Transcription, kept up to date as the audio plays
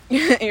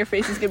Your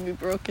face is gonna be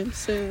broken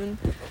soon.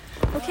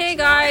 Okay,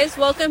 guys,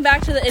 welcome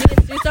back to the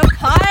Idiots Do Stuff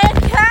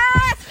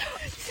podcast.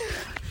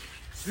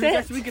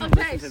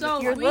 Okay,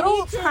 so Your we little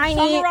need to tiny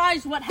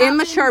summarize what happened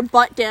immature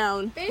butt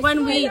down. Basically,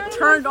 when we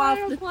turned off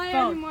the play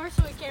phone. anymore,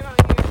 so we came out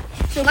here.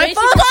 So My basically,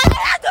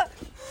 phone's on.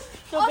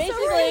 so Also,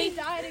 basically, Ray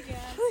died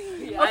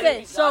again.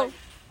 okay, so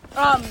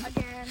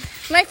Again.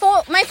 My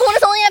phone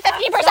is only at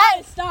 50%.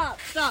 guys, stop,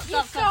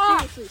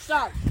 seriously,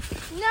 stop.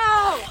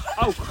 No!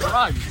 Oh,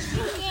 crud.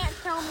 You can't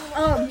tell me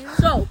what to do.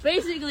 So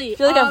basically, I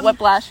feel like I have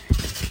whiplash.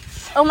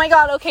 Oh my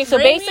god, okay, so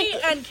Raimi basically...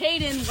 and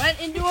Caden went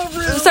into a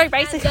room. Sorry,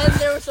 basically- And then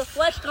there was a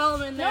flesh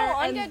golem in No, there,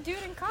 I'm and that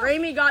dude in college.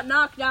 Raimi got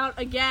knocked out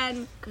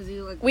again because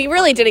he like. We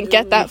really didn't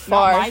get that Not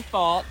far. my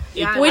fault.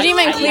 Yeah, We didn't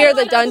even I clear need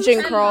the better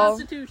dungeon crawl.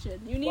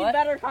 Constitution. You need What?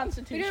 better We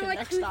constitution did like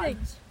next 2 time.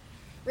 things.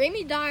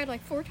 Raimi died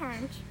like 4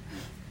 times.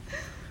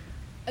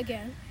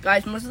 Again.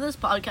 Guys, most of this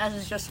podcast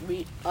is just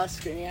us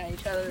screaming at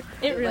each other.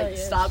 It really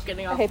is. Stop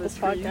getting off hate the this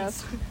screens.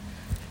 podcast.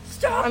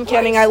 Stop. I'm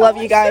kidding, I love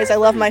you guys. I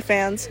love my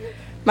fans.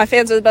 My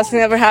fans are the best thing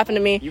that ever happened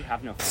to me. You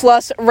have no.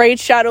 Plus, Raid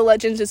Shadow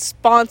Legends is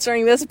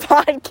sponsoring this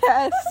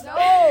podcast.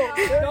 No,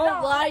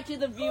 don't lie to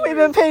the viewers. We've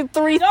been paid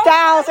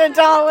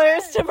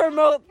 $3,000 to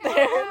promote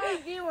there.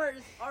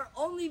 Our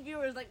only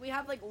viewers, like we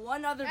have like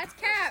one other. That's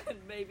cap.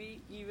 person, maybe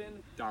even.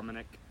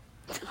 Dominic.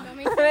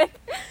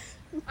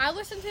 I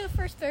listened to the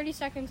first 30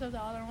 seconds of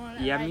the other one.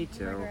 And Yeah, I me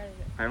too.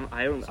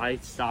 regretted it. I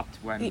stopped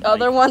when. The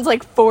other one's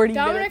like 40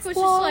 Dominic minutes was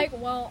long. just like,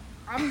 well,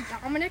 I'm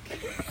Dominic.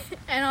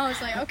 And I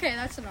was like, okay,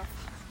 that's enough.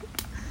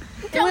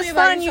 It Tell was me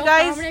about fun. You yourself,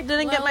 guys Dominic.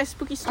 didn't get Well, my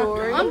spooky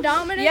story. I'm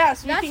Dominic.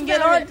 Yes, we That's can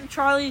get about on it. to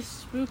Charlie's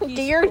spooky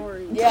Dear-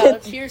 story. Yeah,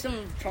 let's hear some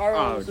of Oh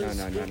Charles.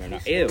 no!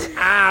 Ew!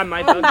 Ah,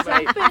 my bug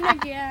bite.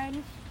 Jumping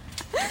again.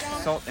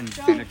 Salt and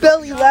vinegar.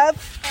 Belly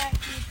left. That you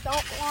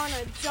don't want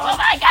to Oh jump.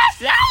 my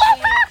gosh!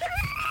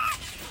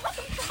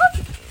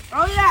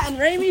 Oh yeah, and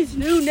Raimi's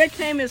new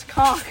nickname is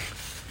Cock.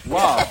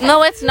 Whoa!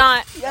 No, it's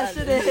not. Yes,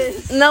 it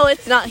is. No,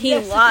 it's not. He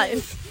Yes, it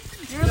lies.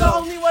 You're the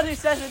only one who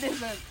says it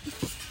isn't.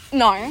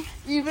 No.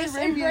 Even Just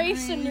Raimi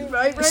embrace agrees, a new-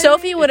 right? Raimi?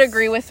 Sophie would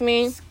agree with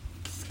me.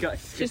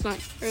 She's not.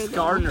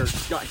 Skylar.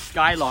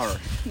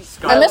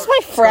 I miss my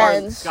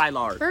friends.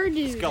 Skylar. Bird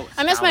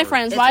I miss my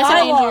friends. It's Why is it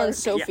Angel Tyler. and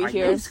Sophie Yeah, I know,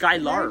 here?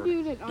 Skylar.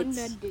 Dude and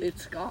undead dude.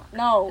 It's Cock.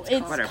 No,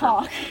 it's Whatever.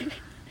 Cock.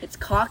 It's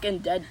Cock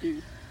and Dead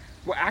Dude.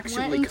 Well, Went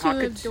actually, into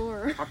a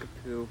door.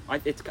 cockapoo.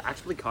 It's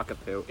actually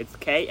cockapoo. It's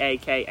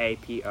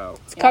Kakapo.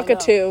 It's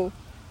cockatoo.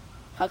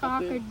 Cock a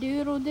Cockapoo.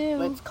 doodle But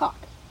doo. it's Cock.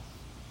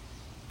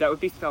 That would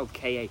be spelled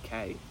Kak.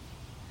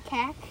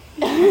 Cack.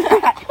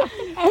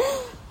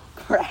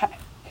 Crap.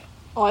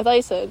 Oh, I thought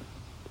you said.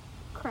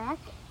 Crack.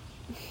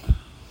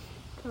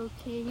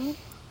 Cocaine.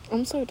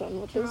 I'm so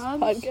done with this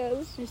Drugs.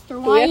 podcast. Mr. Do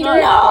we have to White.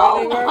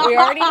 record anymore?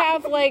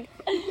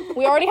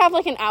 We already have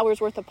like an hour's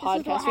worth of This is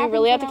what podcast. We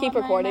really have to happens keep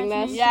when I recording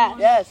imagine this. Yeah.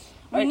 Yes.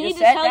 You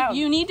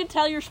need to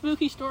tell your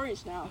spooky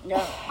stories now.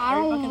 Yeah. I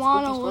don't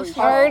want to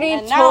listen. I already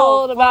And now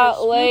told for about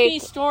spooky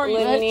like stories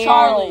with Linear.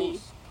 Charlie.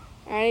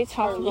 I already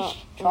talked about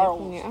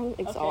Charles. I'm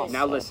exhausted.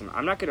 Now listen,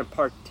 I'm not going to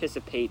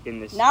participate in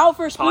this. Now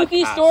for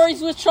spooky Podcast.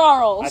 stories with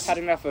Charles. I've had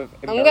enough of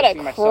gonna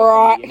embarrassing myself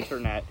cry. on the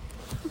internet.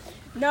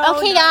 No.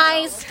 Okay,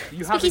 guys.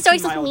 You Spooky haven't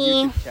stories seen my with old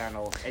me. YouTube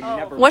channel, and you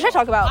never. What should I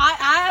talk about? I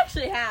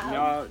actually have.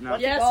 No.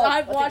 What's it Yes, called?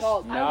 I've What's it watched.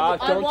 called? No,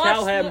 don't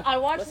tell him. I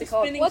watched What's the it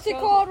called? spinning. What's it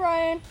skull. called,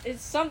 Ryan?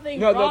 It's something.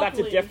 No, that's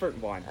a broccoli.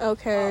 different one.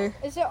 Okay.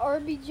 Is it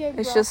RBJ?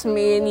 It's just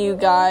me and you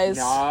guys.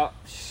 No.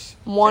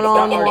 One It's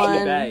on not one.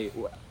 RBJ.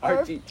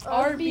 RG.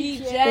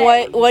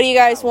 RBJ. What do you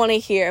guys want to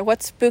hear?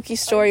 What spooky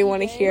story you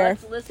want to hear?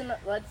 Let's listen.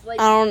 Let's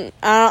like. I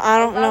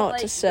don't know what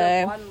like, to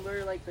say. The one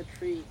where like the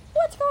tree.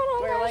 What's going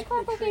on, We're guys? like the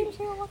Purple tree. Games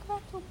here. Welcome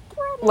back to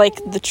Bread.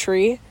 Like the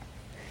tree.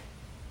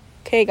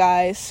 Okay,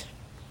 guys.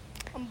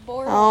 I'm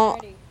bored I don't-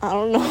 already. I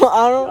don't know.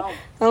 I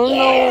don't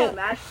know.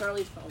 Smash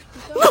Charlie's phone.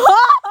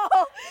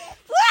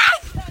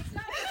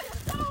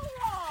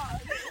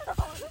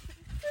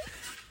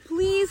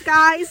 Please,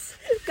 guys.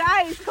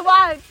 Guys, come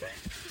on.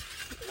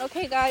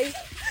 Okay, guys.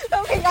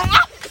 Okay,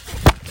 guys.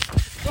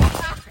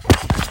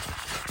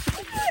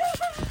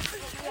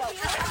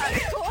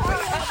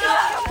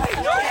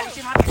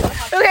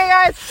 Okay,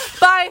 guys.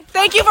 Bye.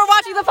 Thank you for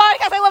watching the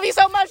podcast. I love you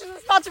so much. This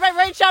is sponsored by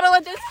Raid Shadow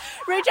Legends.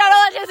 Raid Shadow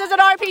Legends is an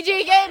RPG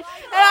game,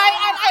 and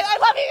I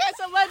love you guys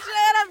so much.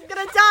 And I'm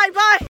gonna die.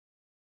 Bye.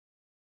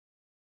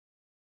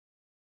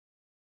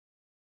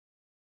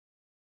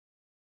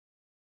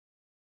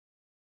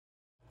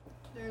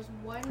 There's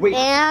one. Wait.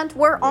 And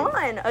we're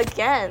on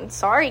again.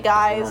 Sorry,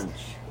 guys.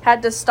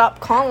 Had to stop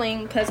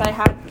calling because I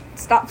had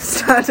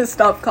to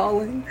stop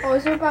calling. Oh,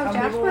 is it about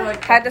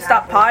Jasper? Had to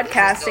stop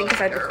podcasting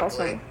because I had to call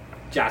someone.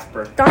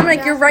 Jasper.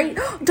 Dominic, you're right.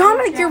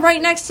 Dominic, you're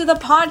right next to the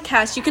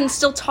podcast. You can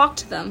still talk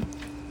to them.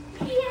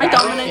 Hi,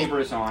 Dominic. Neighbor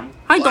is on.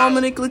 Hi,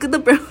 Dominic. Look at the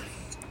brownie.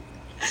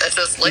 That's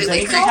just Does lately.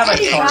 anybody have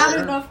a Not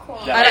charger? enough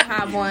corn. I don't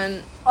have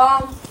one,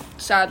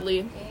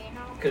 sadly.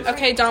 'Cause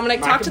Okay,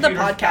 Dominic, my talk to the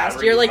computer's podcast.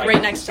 battery You're is, like like,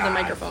 right next to the died.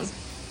 microphone.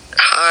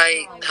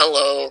 Hi,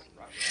 hello.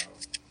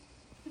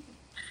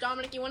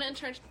 Dominic, you want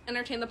to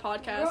entertain the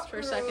podcast for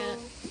a second?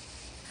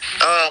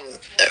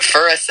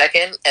 For a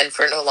second and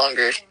for no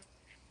longer.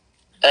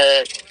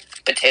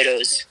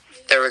 Potatoes.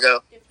 There we go.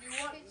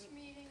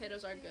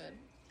 Potatoes are good.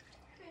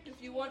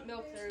 If you want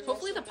milk, there's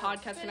hopefully the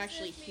podcast can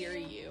actually hear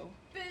you.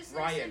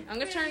 Ryan. I'm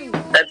gonna turn.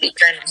 That'd be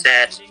kind of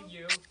sad.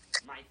 You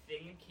my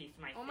thing in case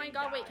my Oh my thing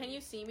god! Wait, dies. can you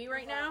see me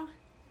right now?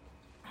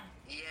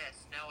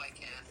 Yes, now I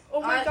can.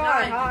 Oh my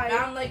Guys, god! you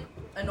found like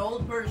an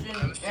old person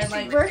and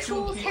like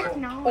Virtual two people.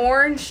 technology.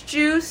 Orange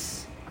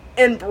juice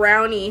and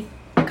brownie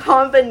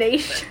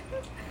combination.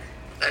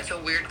 That's a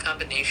weird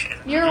combination.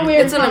 You're a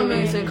weird It's an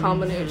combination. amazing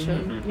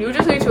combination. You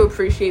just need to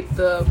appreciate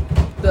the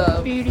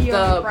Beauty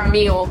of the brownie.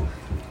 meal.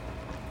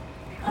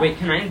 Wait,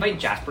 can I invite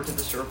Jasper to the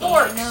server?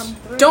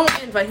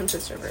 Don't invite him to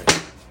the server.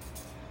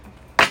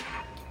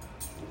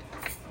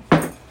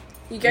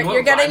 You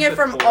You're getting it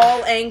from fork?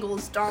 all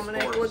angles,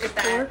 Dominic. Fork. Look at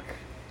that.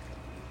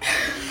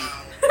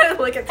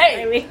 Look at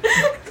Hey.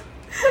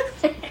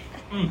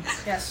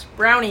 Yes,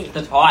 brownie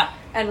That's hot.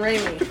 and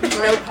Raimi.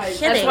 No That's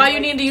kidding. why you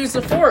need to use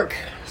the fork,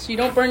 so you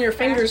don't burn your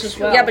fingers as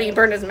well. Yeah, but he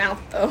burned his mouth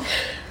though.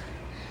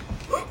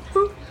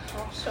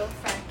 So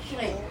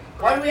Wait,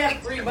 why do we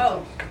have 3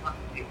 bows?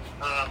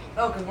 Um,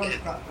 Oh, because one's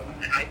crossed.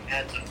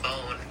 iPad's a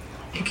phone.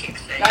 It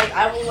keeps saying. Guys,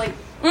 I will like.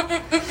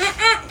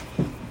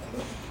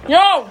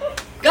 Yo!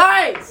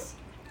 Guys!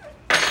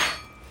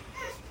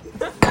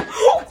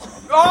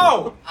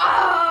 Oh!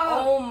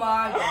 Oh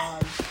my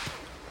god.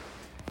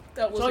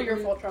 That was all your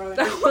fault, Charlie.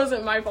 That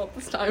wasn't my fault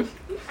this time.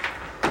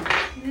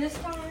 This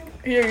time.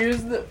 Here,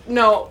 use the.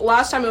 No,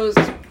 last time it was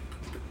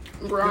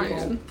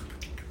Brian.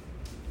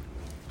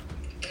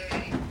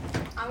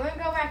 I'm gonna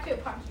go back to a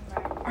punching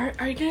bag.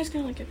 Are you guys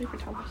gonna like get paper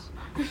towels?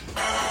 We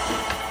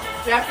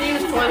have to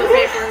use toilet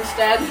paper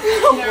instead.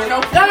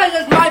 No, guys,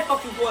 that's my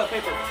fucking toilet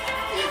paper.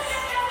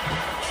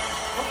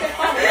 Okay,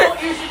 fine. We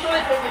won't use your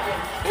toilet paper then.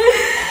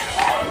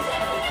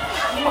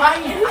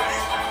 Mind you.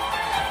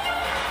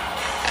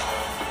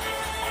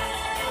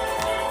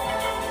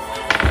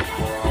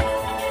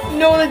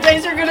 No, the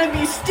dice are gonna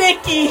be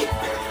sticky.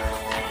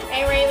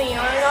 Hey, Raimi, you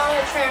wanna go on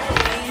the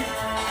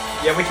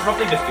trampoline? Yeah, we should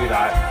probably just do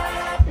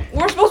that.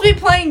 We're supposed to be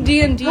playing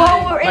D&D.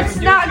 Well, My it's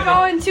computer's not gonna-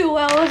 going too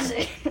well, is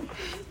it?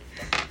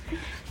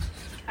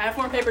 I have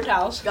more paper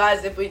towels.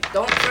 Guys, if we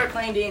don't start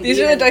playing D&D, These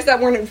are the dice that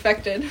weren't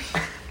infected.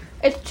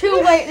 It's too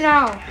late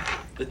now.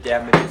 The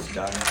damage is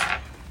done.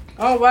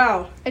 Oh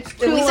wow. It's At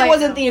too least late it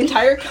wasn't now. the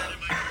entire.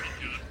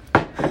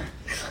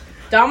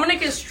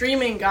 Dominic is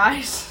streaming,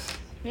 guys.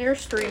 You're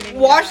streaming.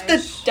 Wash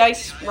guys. the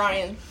dice,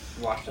 Ryan.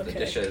 Wash the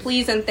dishes.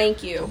 Please and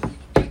thank you.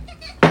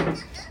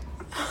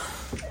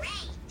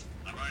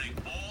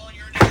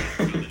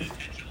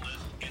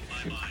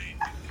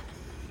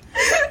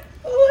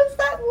 What's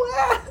that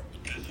laugh?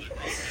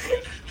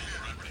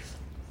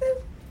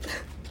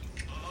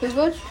 Who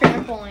goes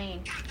trampoline?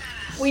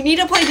 We need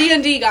to play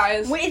D&D,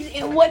 guys.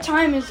 Wait, what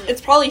time is it?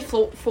 It's probably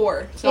 4.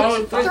 So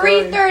It's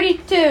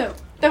 3:32.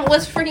 then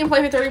let's freaking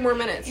play for 30 more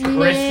minutes.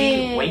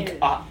 Chrissy, wake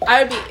up.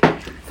 I would be.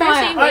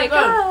 Fine. Wake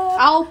up.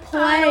 I'll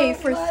play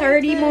for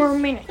 30 more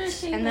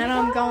minutes, and then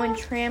I'm going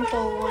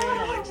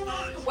trampoline.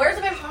 Where's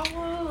the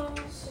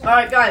towels?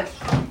 Alright, guys.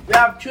 We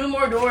have 2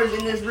 more doors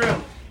in this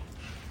room.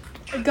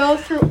 Go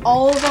through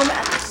all of them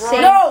at the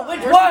same. No,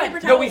 which one?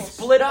 No, we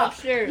split up.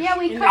 Yeah,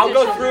 we I'll cut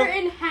go each other through-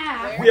 in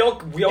half. We'll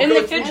In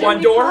go the through kitchen, one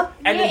we door, pop-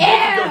 and then they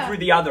can Yeah. go through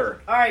the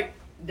other. Alright.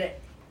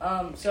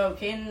 So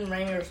Caden and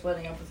Raimi are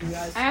splitting up with you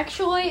guys.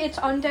 Actually, it's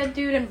Undead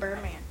Dude and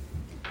Birdman.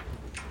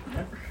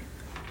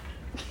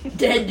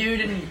 Dead dude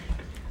and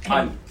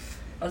I'm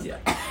dead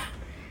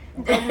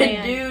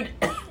Birdman dude,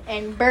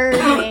 and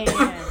Birdman.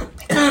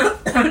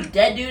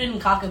 dead dude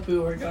and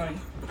Cockapoo are going.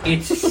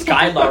 It's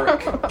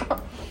Skylark.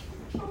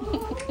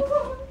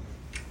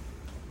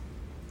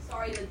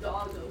 Sorry, the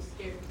dog though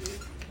scared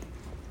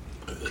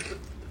me.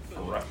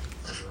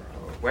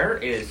 Where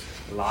is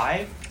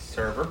live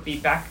server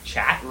feedback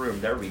chat room?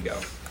 There we go.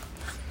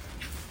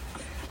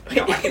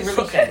 No, I can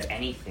really send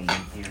anything in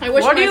I here.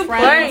 wish What my are you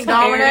friends playing, cared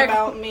Dominic?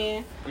 about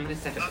me. I'm gonna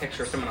send a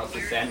picture of someone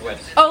else's sandwich.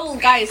 Oh,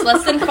 guys,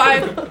 less than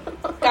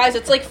 5. Guys,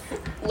 it's like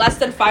less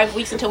than 5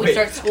 weeks until we Wait,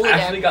 start school I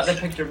actually again. got the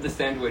picture of the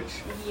sandwich.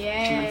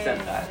 Yeah.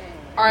 sent that.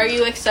 Are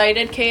you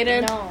excited,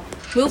 Kaden? No,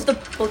 Move the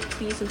book,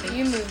 please, and thank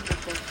you moved the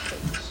book,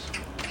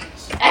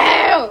 please.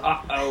 Ow!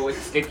 Uh-oh, it's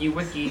sticky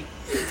wicky.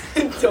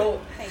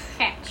 Don't. Hey,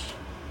 catch.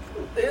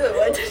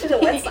 Ew, I touched the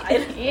wet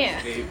side. Yeah.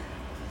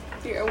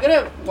 Here, I'm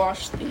gonna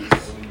wash these.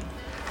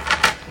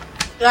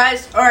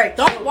 Guys, alright,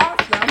 don't wash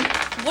them.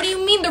 What do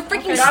you mean? They're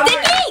freaking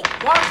Dominic.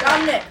 sticky! Wash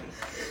Dominic.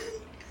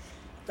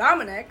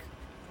 Dominic.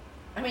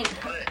 I mean,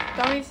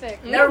 Dominic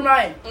sick. never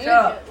mind. Shut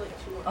up.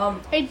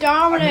 Hey I'm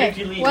Dominic,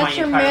 gonna delete what's my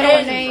your entire middle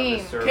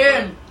license from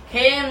name?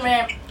 the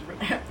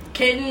server.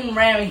 Caden and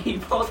Rami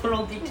both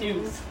rolled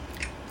D2s.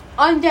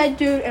 Undead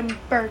Dude and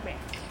Birdman.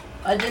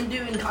 I didn't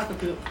do in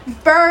Cockapoo.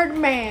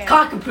 Birdman.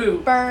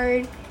 Cockapoo.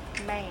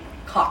 Birdman.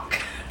 Cock.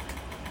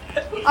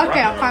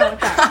 Okay, I'm fine with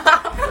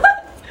that.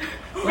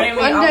 Rami,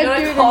 Undead I'm gonna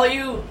dude call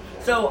you.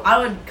 So I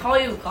would call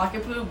you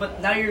Cockapoo,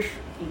 but now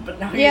but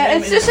now your Yeah, name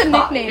it's is just a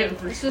Cock nickname. again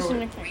for It's just a short.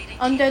 nickname.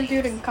 Undead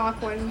dude and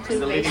cock went into the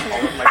Deleting all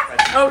basement. of my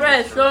presents.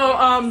 Okay,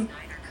 so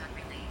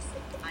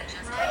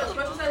As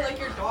much as I like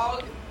your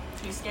dog,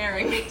 he's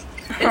scaring me.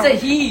 it's a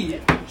he.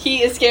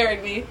 He is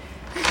scaring me.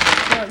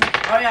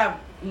 Oh yeah,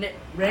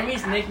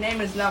 Remy's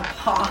nickname is now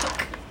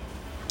Cock.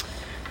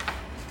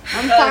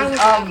 I'm fine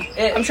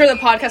with I'm sure the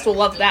podcast will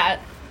love that.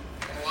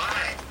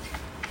 Why?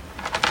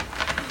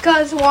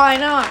 Because why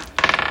not?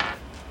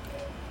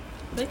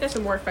 I think there's a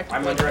more effective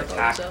I'm way under to call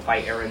attack yourself.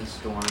 by Aaron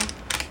Storm.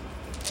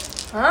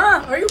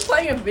 Huh? Are you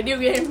playing a video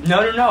game?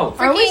 No.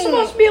 Are we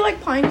supposed to be like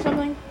playing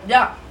something?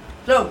 Yeah.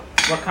 So,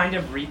 What kind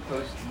of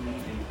repost do you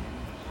need?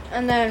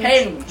 And then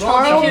Hayden, roll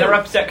Charles- Oh, D2. they're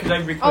upset because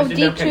I reposted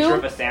their D2? picture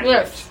of a sandwich.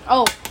 Yes.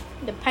 oh,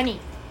 the penny.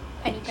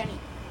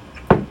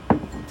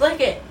 Click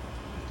it.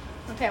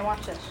 Okay,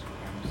 watch this.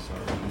 I'm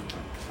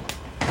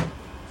sorry.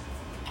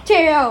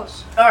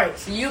 Cheerios. Alright,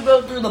 so you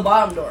go through the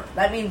bottom door.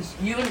 That means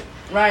you and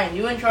Ryan,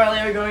 you and Charlie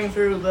are going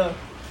through the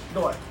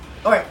door.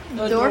 Alright,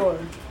 The door?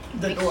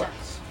 the Makes door.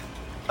 sense.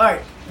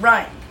 Alright,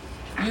 Ryan.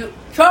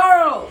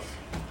 Charles!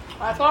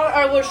 I thought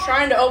I was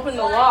trying to open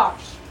the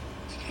locks.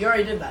 You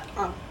already did that.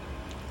 Oh.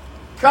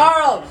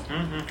 Charles!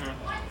 Mm-hmm.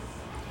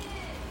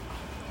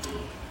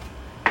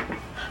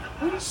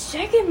 1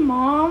 second,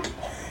 Mom.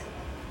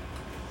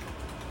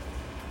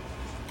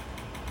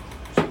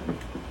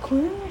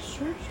 Clear my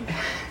searches.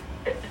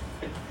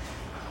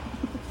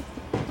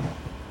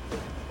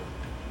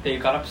 They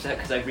got upset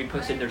because I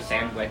reposted their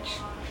sandwich.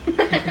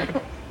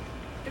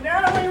 Get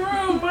out of my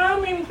room,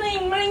 Mom! I'm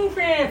playing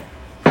Minecraft!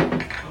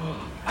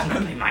 I'm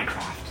gonna play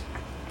Minecraft.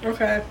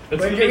 Okay.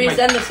 Let's Where'd you make my-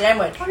 resend the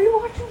sandwich? Are you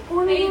watching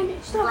porn again?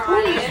 Stop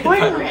playing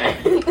Brian.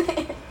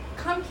 Spider-Man.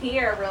 Come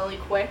here really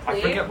quickly.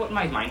 I forget what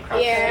my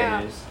Minecraft Yeah.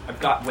 skin is. I've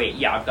got an I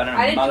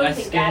didn't do Among Us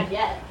anything skin. bad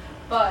yet,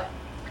 but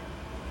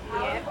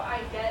how Yeah. if I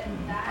get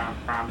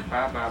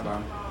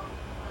that?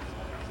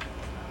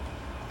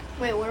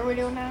 Wait, what are we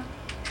doing now?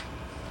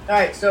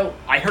 Alright, so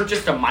I heard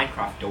just a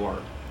Minecraft door.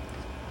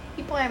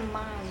 You playing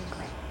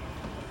Minecraft.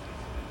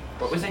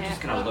 What was I just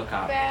gonna look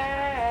up?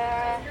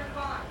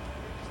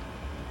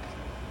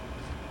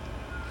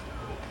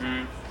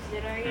 Hmm.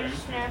 Did I get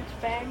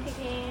snapped back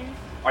again?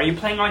 Are you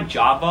playing on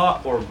Java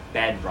or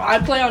Bedrock? I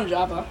play on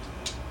Java.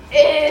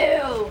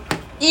 Ew.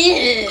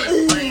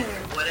 Let's play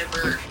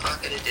whatever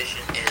Pocket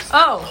Edition is.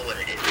 Oh. I don't know what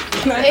it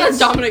is. That's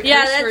Dominic.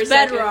 yeah, Cruz for a that's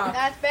second. Bedrock.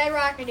 That's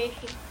Bedrock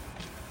Edition.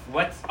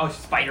 What's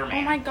Spider-Man?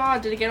 Oh my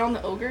God! Did it get on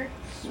the ogre?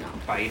 No.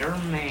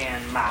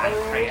 Spider-Man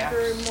Minecraft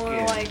Or skin.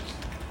 more like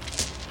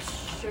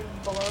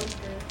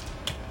Blogger.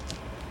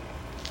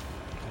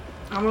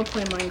 I'm gonna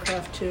play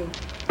Minecraft too.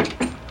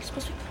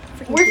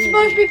 We're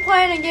supposed to be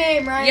playing a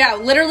game, right? Yeah,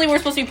 literally, we're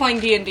supposed to be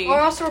playing D&D. Or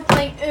else we're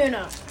playing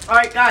Uno.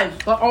 Alright, guys.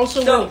 But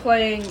also, So- we're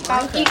playing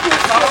About Minecraft. equal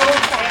Charles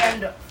skill.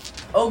 and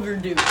Ogre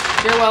Dude.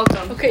 You're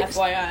welcome. Okay.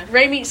 FYI.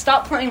 Rami,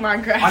 stop playing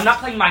Minecraft. I'm not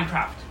playing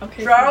Minecraft.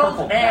 Okay. Charles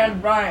Purple and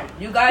Brian,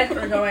 you guys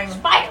are going.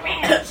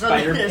 Spider-Man. So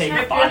Spider the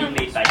Pig body description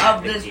made by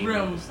of Epic this Games.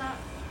 room.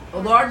 A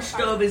large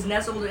stove is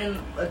nestled in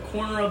a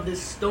corner of this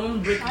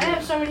stone brick I have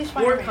room. so many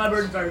 4 Spider-Mans.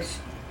 cupboards are.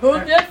 Who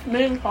just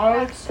made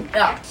Carlos?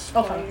 Yeah.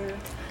 Okay.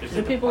 Is The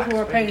it people who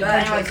are black paying But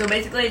anyway, so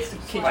basically it's the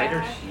kitchen.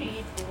 Spider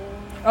sheep.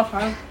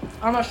 Okay.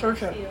 I'm gonna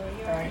search it.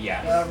 Alright,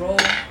 Yeah. roll.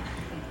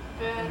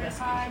 Bam.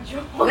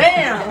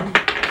 Bam!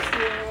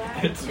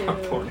 It's not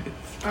important.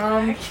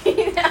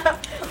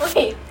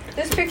 Wait,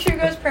 this picture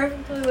goes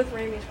perfectly with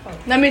Ramy's color.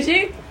 Let me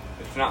see.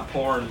 It's not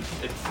porn.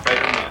 It's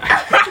Spider-Man.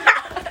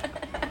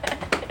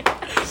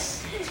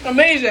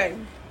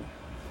 Amazing.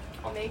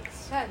 Makes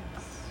sense.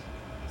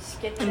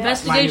 Skin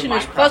Investigation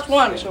Mind is your plus Minecraft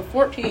 1, skin. so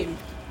 14.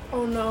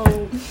 Oh no.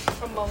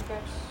 Among Us.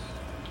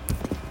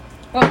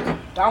 Look,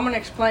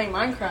 Dominic's playing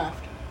Minecraft.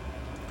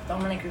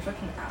 Dominic, you're such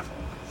an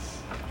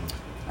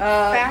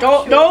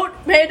asshole.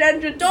 Don't pay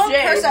attention to Don't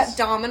James. curse at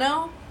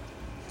Domino.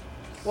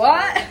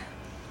 What?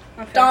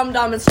 Okay.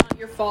 Dom, it's not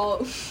your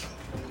fault.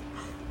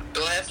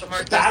 Do I have to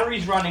mark this?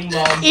 Battery's running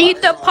low.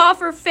 Eat the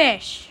puffer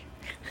fish.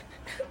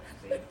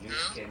 You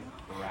can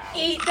grab.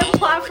 Eat the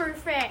puffer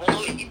fish.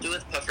 What do you do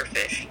with puffer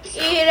fish? Eat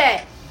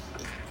it.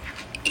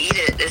 Eat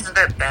it. Isn't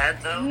that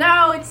bad though?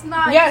 No, it's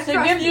not. Yes,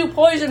 it gives you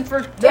poison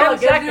for 10 No, it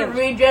gives you seconds.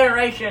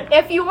 regeneration.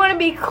 If you want to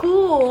be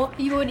cool,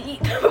 you would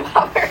eat the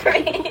puffer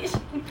fish.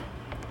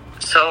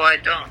 So I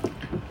don't.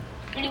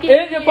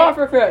 Eat the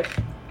puffer fish.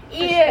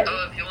 Eat it.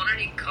 Oh, if you want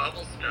to eat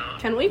cobblestone.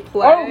 Can we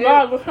play? Oh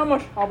god, look how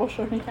much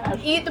cobblestone he has.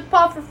 Eat the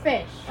puffer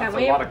fish. That's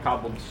we- a lot of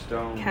cobbled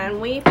stone. Can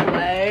we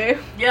play?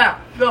 Yeah,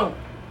 go.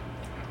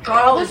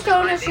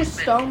 Cobblestone is just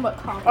stone, but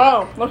cobble.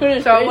 Oh, look at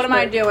his So what am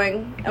I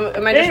basement. doing?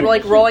 Am I just James,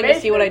 like this is rolling to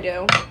see what I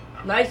basement.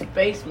 do? Nice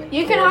basement.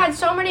 You can kid. hide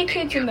so many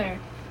kids in there.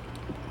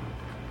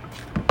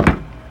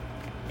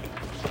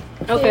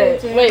 Okay,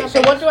 Kids in wait, the so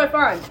what do I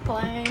find?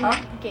 Playing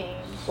Huh?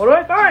 games. What do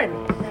I find?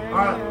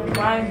 Alright,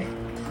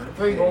 fine.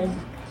 3 gold.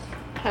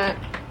 Heh.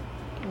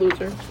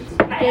 Loser.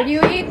 Did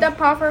you eat the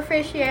puffer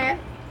fish yet?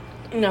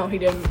 No, he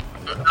didn't.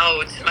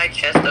 No, it's in my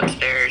chest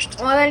upstairs.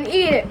 Well, then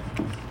eat it.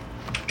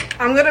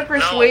 I'm gonna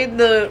persuade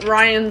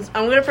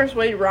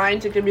Ryan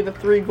to give me the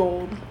 3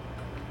 gold.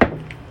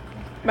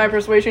 My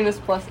persuasion is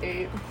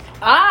 +8.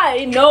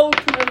 I know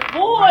to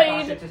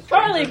avoid it's a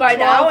Charlie stranger. by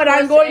now, and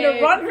I'm 12 going plus to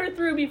 8. run her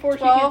through before she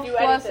 12 can do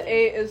plus anything.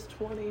 8 is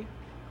 20.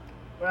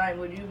 Ryan,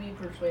 would you be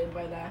persuaded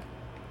by that?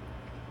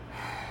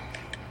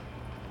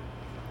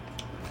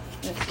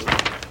 Let's see.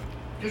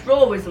 Just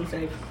roll a wisdom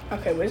save.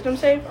 Okay, wisdom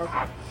save?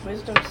 Okay.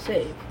 Wisdom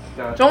save.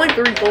 It's only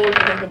 3 goals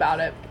to think about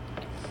it.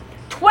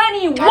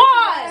 21!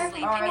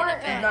 Sleeping in Alright,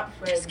 the bed. not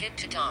persuaded. Skip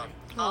to dawn.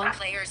 All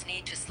players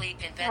need to sleep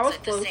in I was beds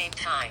at the close. same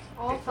time.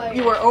 All players.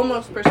 You were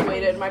almost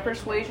persuaded. My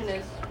persuasion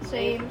is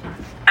Same.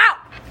 Ow!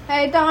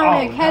 Hey,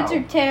 Dominic, Oh, heads no.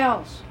 or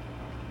tails?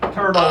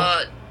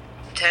 Turtle.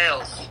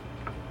 Tails.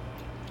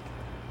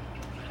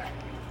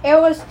 It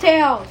was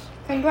tails.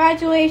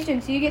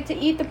 Congratulations, you get to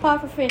eat the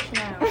pufferfish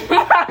now.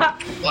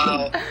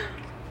 Wow.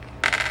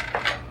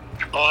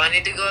 Oh, I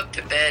need to go up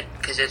to bed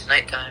because it's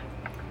nighttime.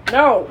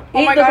 No.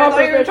 Oh eat my the god, I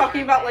thought you were pufferfish.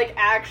 talking about like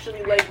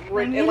actually like I'm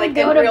in gonna like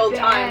go in to real bed.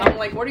 time. I'm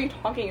like, what are you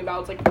talking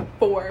about? It's like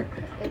 4.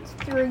 It's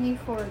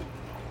 3:40.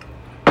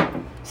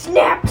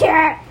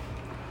 Snapchat!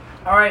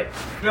 Alright,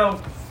 so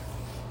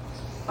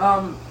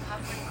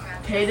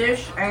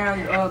Kadish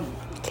and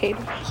Kate.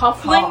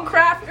 Huffling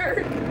crafter.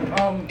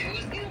 It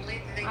was the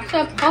only thing I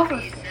said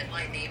pufferfish. said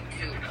my name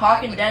to.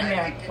 Hawk and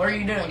Deadman. What are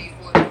you doing?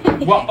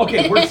 Well,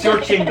 okay, we're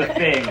searching the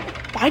thing.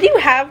 Why do you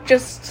have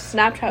just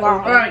Snapchat? Wow.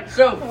 open? Alright,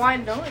 so Why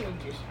don't you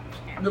just...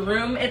 the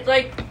room, it's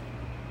like,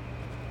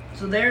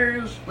 so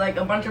there's like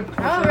a bunch of I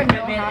personal don't know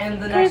equipment how in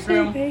the to next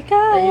room that you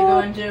go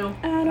into.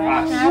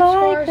 Snap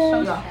score is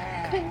so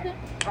Yeah. sad.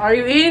 Are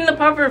you eating the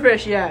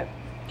pufferfish yet?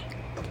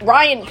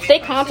 Ryan, stay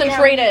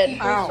concentrated.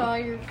 People Ow. saw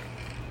your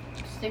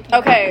sticky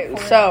Okay,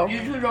 before. so You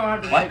two don't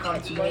have to What? stay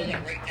concentrated.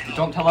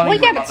 Don't tell Well,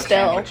 anyone yeah, about but the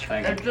still. sandwich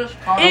thing. They're just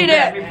Hawk Eat and it!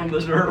 Deadman. From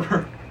the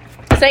server.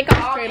 stay Hawk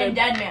and concentrated.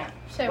 Deadman.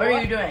 Say What are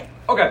what? you doing?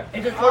 Okay,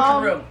 It's a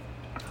torture room.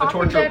 the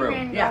torture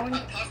room. Yeah.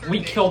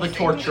 We kill the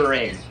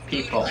torturing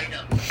people.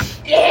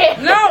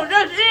 No,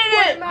 just eat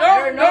it! There No,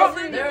 are no,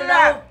 there are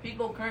no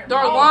people currently.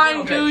 They're Oh, lying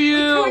okay. to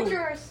you.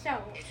 Torture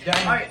ourselves.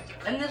 Alright,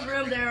 in this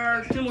room there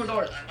are 2 more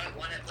doors.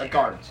 The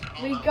guards.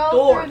 We go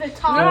Doors. through the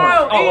top,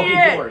 No, Oh, eat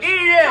okay, it! doors. Eat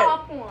it!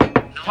 top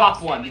one.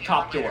 Top one, the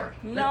top door.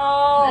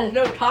 No. There's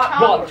no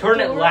top Well, door. turn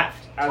it door, left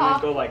and then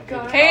top go like. gun.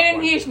 the top Hayden,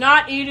 one. he's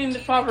not eating the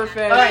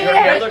pufferfish. Alright, Your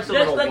hair just- looks a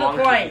just little flip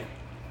a wonky. coin.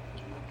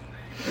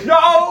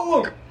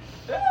 No!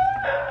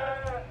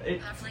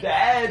 It's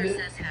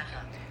dead.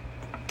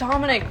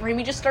 Dominic,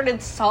 Remy just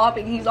started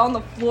sobbing. He's on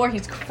the floor.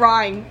 He's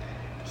crying.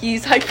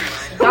 He's like,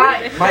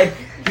 Guys. My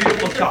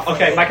beautiful top.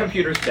 Okay, my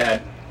computer's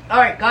dead.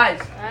 Alright,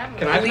 guys.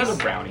 Can I have another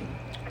brownie?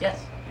 Yes.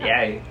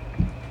 Yay.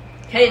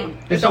 Hayden,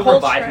 This a will whole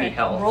revive me tray.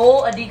 health.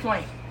 roll a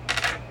d20.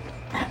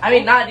 I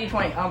mean, not a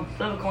d20.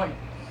 Flip a coin.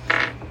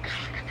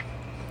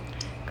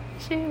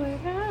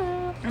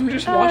 I'm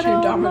just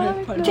watching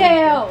Dominic play.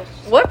 Tails.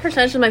 What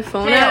percentage of my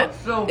phone Tails. at?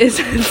 So, Is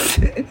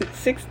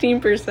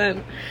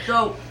 16%.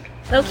 so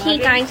Okay,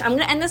 guys, I'm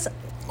gonna end this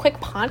quick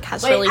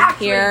podcast Wait, really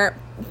actually- here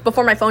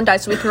before my phone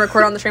dies so we can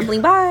record on the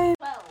trampoline. Bye.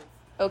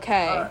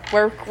 Okay,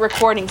 we're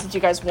recording since you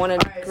guys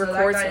wanted to Alright, so that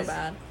record so guy's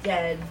bad.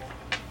 dead.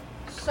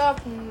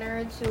 Sup,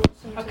 nerds who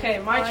listen to Okay,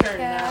 the my turn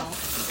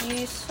podcast.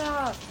 You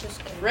suck.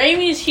 Just kidding.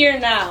 Ramey's here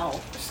now.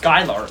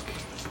 Skylark.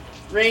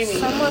 Ramey.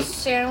 Someone's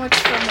sandwich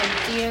from a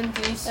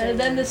D&D server. And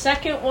then the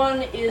second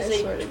one is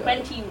I swear to a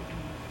God.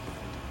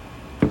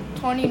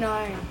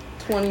 29.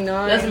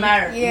 29. Doesn't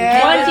matter.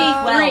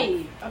 Yeah.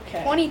 23.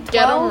 Okay. 2012.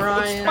 Get 'em, It's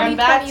Ryan. And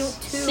that's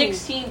 2022.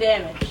 16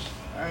 damage.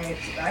 Alright,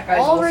 so that guy's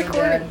All also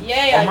recorded. dead.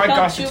 Yay, Oh I my killed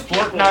gosh, 2 it's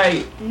people.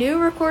 Fortnite. New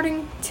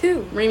recording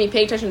 2. Remy,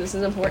 pay attention. This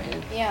is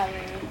important. Yeah, man.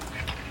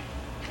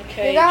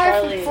 Okay, The guy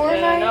from Charlie.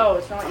 Fortnite? No,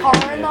 it's not.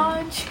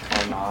 Carnage.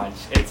 Carnage.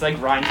 It's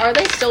like Ryan. Are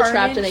they still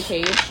trapped in a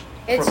Carnage. cage?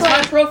 It's From- My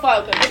like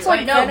profile picture. It's like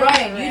Wait, no, Venom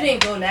Brian, and you Red.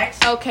 didn't go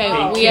next. Okay,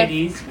 Oh. we have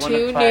Kitties wanna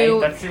 2 play. new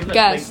That's it,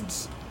 guests.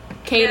 it's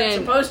Kaden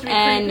supposed to be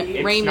and creepy.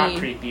 It's not Remy.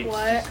 creepy. It's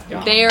What? just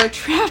dumb. They are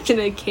trapped in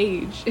a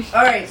cage.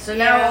 Alright, so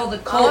now Yeah, all the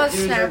all cult the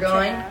dudes are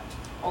going.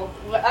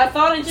 Snapchat. I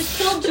thought I just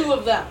killed 2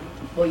 of them.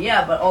 Well,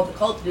 yeah, but all the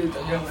cult dudes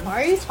are going.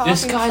 Why are you talking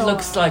This guy so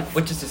looks loud? like.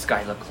 What does this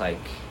guy look like?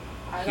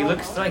 I He don't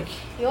looks know. like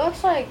He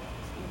looks like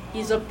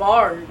He's a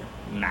bard.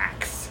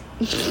 Max.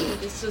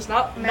 This is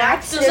not. Max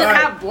Max doesn't is-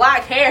 have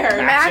black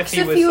hair. Max if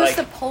he if was he was like-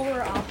 the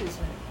polar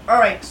opposite.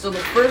 Alright, so the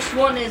first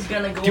one is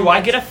gonna go. Do I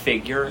against get a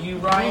figure? you,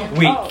 Ryan?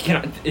 Wait, Oh.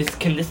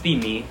 can this be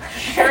me?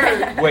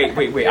 Sure. Wait.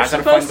 You're I gotta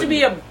supposed find to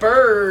be a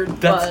bird,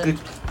 That's but good.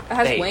 It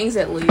has Hey. wings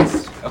at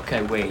least.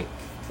 Okay, wait.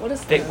 What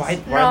is They, this? why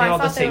No, are I they all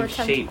the thought they same were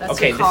shape? That's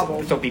Okay, a cobble.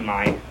 this will be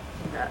mine.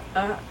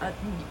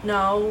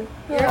 no.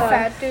 You're a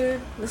fat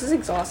dude. This is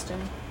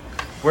exhausting.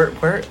 Where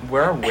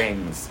are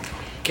wings?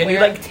 Can you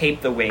Where? like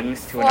tape the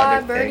wings to Fly,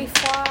 another birdie,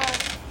 thing? fly.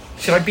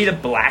 Should I be the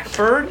black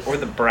bird or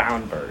the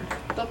brown bird?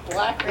 The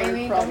black bird,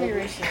 Amy, don't be probably.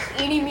 racist.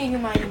 Eeny, meeny,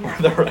 miny, moe.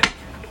 The red.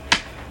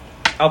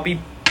 I'll be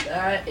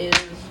That is.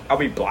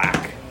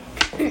 black.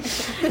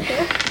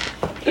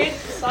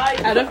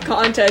 Out of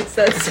context,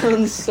 that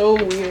sounds so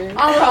weird.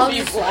 I'll be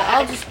just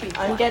black. be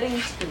I'm getting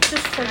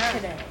just for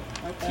today.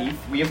 Teeth.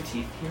 We have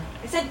teeth here.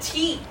 I said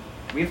teeth.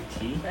 We have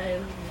tea?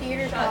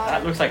 Theater's That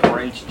hot. looks like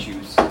orange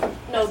juice.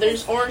 No,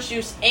 there's orange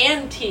juice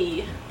and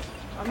tea.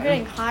 I'm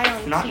getting high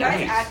on Not tea.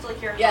 nice.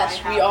 like you're Yes,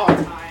 high we half are.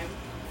 the time.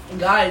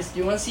 Guys, do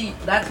you want to see?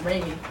 That's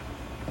Raimi.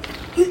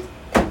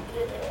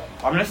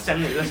 I'm gonna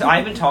send this. I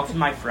haven't talked to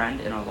my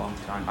friend in a long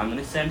time. I'm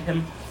gonna send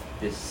him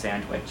this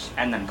sandwich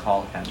and then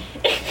call him.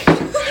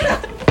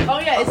 Oh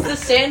yeah, is the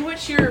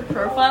sandwich your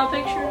profile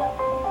picture?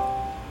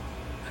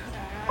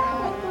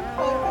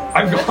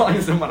 I'm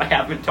calling someone I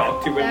haven't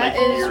talked to in That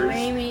like is years.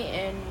 Raimi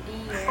and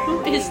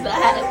Who Deer. is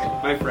that?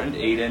 My friend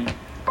Aiden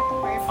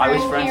My I was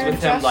friend friends here,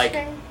 with him, like,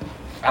 Justin.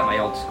 at my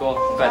old school,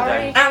 but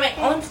then I'm at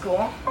own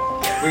school.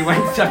 we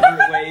went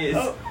separate ways.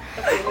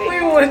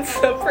 We went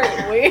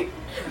separately.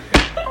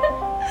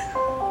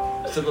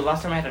 So the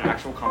last time I had an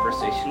actual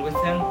conversation with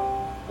him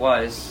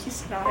was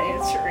He's not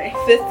answering.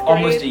 5th grade.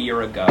 almost a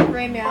year ago.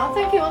 Raimi, I don't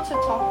think he wants to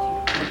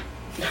talk to you.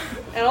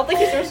 I don't think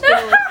he's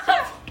responding.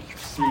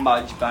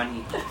 Smudge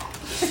bunny.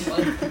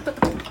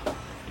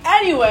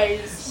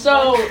 Anyways,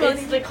 so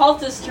it's the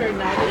cultist turn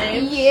now,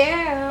 James.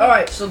 Yeah.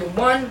 Alright, so the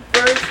one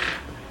first.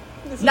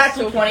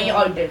 Natural 20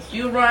 against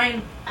you,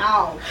 Ryan.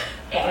 Ow.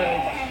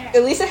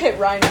 At least I hit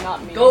Ryan and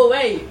not me. Go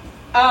away.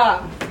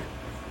 Ah.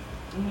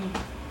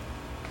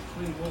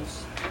 Three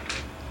wolves.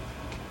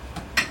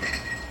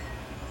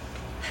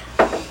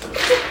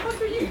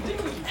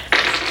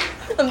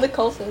 I'm the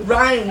cultist.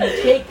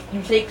 Ryan,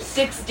 you take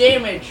 6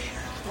 damage.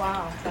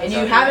 Wow. And you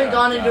haven't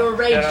gone into a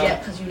rage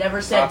yet because you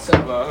never said so.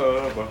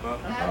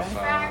 That's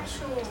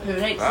factual. Who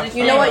takes 6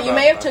 You know what? You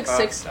may have took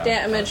damage? 6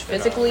 damage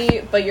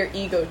physically, but your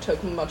ego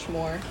took much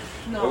more.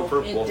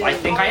 Over it wolf. I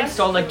didn't. think I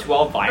installed like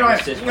 12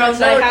 viruses. Right.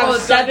 Because I have Go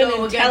 7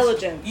 against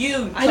intelligence.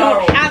 You, I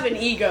don't Charles. have an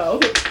ego.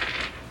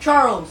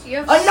 Charles. You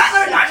have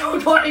Another natural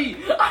 20.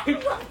 I'm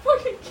not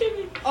fucking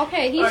kidding.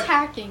 Okay, he's Alright.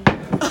 hacking.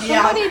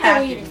 Yeah, Somebody I'm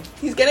hacking. deleted.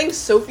 He's getting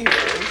Sophie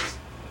rolls.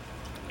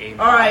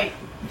 Alright.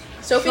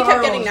 Sophie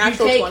kept getting Charles,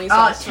 natural you take, 20s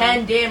last 10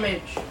 time.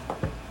 damage.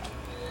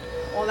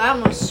 Well, that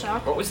must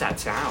suck. What was that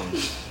sound?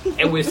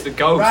 It was the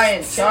ghost.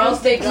 Ryan,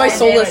 Charles takes My 10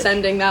 soul damage.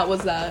 ascending, that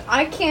was that.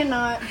 I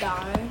cannot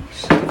die.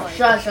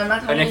 Shush, I'm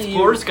not An telling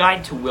explorer's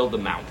guide to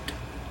Wildemount.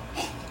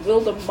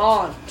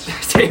 Wildemont.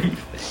 Same.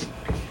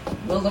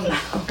 Will them now.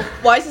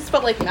 Why is it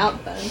spelled like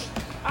Mount then?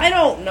 I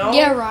don't know.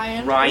 Yeah,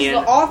 Ryan. Ryan, The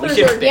authors we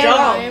should are fix- Yeah,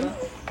 dumb. Ryan.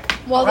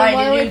 Well, Ryan, then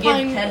why did are you we give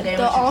playing 10 damage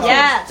the to author's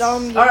Yes.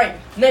 dumb game? Alright,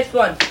 next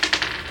one.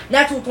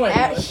 Natural 20.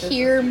 At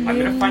here, I'm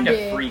gonna find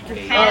a free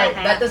cave. Alright,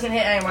 that doesn't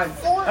hit anyone.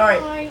 Alright,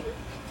 Fortnite.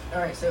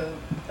 alright, so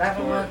that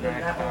one,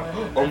 then that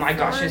one. Oh my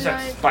gosh, is that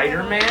Fortnite.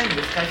 Spider-Man?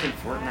 This guy's in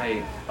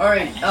Fortnite.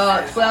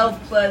 Alright, 12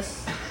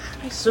 plus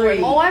 3.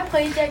 Oh, I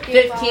played that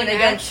game. 15 on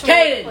against actual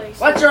Caden. PlayStation.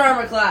 What's your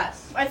armor class?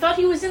 I thought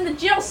he was in the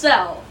jail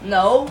cell.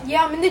 No.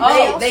 Yeah, I'm in the Oh,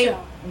 jail they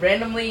cell.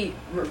 randomly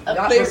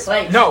got They-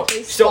 replaced. No,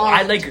 They so I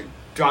spawned. like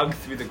dug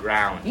through the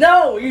ground.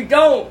 No, you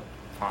don't.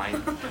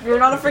 Fine. You're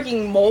not a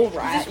freaking mole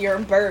rat, you're a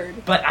bird.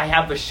 But I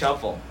have a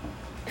shovel.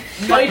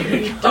 No,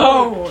 you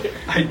don't.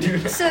 I do.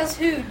 Says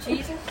who?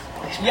 Jesus?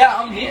 Yeah,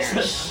 I'm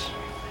Jesus.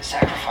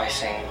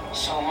 Sacrificing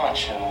so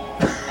much and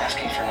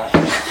asking for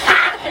nothing.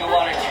 You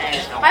want to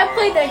change the world. I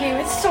played that game.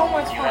 It's so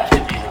much You fun. have to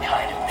be the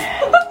kind of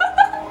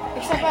man.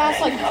 Except I have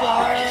like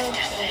flowers.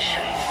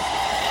 Decision.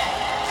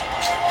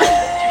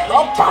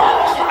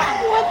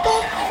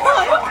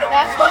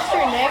 That's Mr.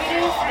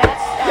 Negative.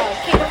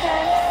 That's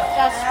Kingpin.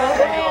 That's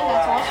Spider-Man.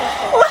 That's also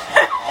Spider.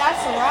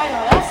 That's the Rhino.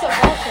 That's the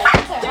Vulture.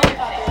 That's a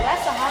helicopter.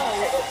 That's the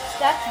Highlight.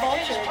 That's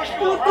Vulture. That's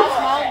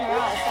Miles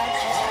Morales.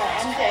 That's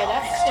MJ.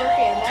 That's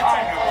Scorpion. That's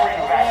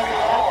whatever.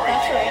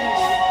 That's her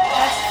enemy.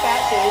 That's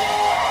Fat Dude.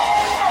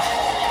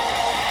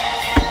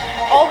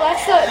 Oh,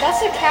 that's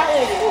the cat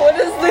lady. What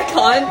is the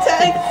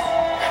context?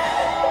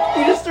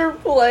 You just started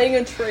playing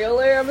a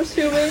trailer, I'm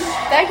assuming?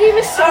 That game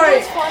is so Sorry.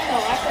 much fun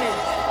though. I played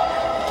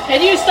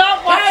Can you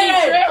stop watching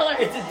Hey! trailers?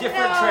 It's a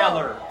different No.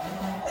 trailer.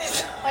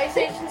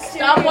 PlayStation Studios.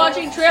 Stop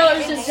watching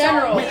trailers in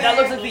general. Wait, that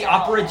looks like the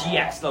Opera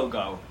GX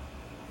logo.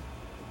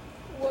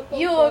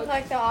 You look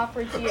like the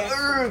Opera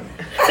GX.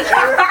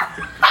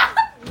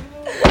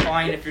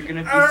 Fine, if you're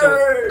gonna be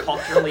so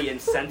culturally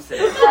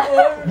insensitive.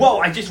 Whoa,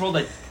 I just rolled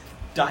a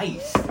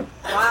dice.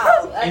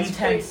 Wow, that's Intense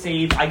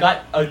crazy. save. I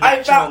got a I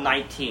natural found-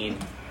 19.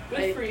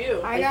 Good for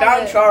you. I got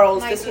found it.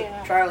 Charles. Like, This is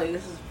yeah. Charlie.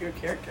 This is your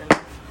character.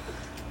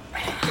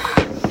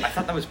 I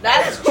thought that was.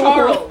 That's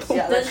Charles.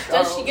 Yeah, that's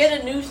Does she Charles.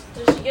 get a new?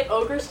 Does she get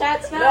ogre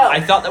stats now? No. I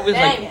thought that was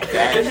Dang like.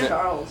 it. Just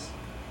Charles.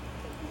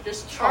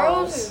 Just Charles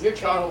Charles. is- You're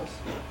Charles.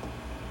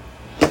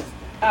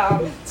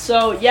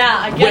 So yeah,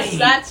 I guess Wait.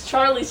 that's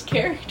Charlie's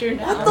character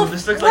now. Oh,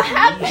 this looks like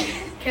me.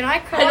 Can I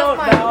cut I don't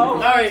off my know.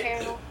 Alright.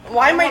 channel?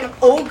 Why am I an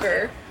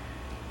ogre?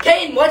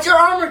 Caden, what's your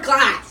armor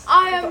class?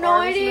 I have no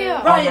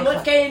idea. Ryan,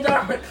 what's Caden's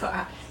armor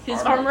class?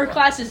 His armor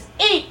class is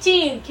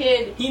 18,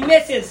 kid. He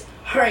misses.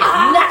 Alright,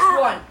 next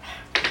one.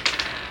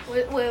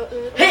 What's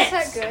Hits.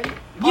 that good?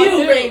 You,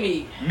 dude.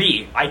 Raimi.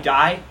 Me. I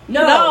die.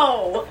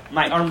 No.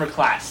 My armor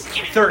class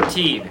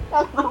 13.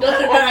 Doesn't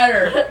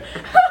matter.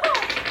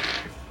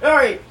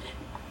 Alright.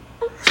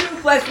 2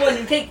 plus 1,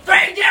 you take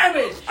 3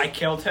 damage. I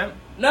killed him.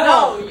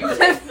 No. You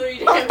take 3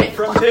 damage.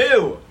 From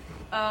who?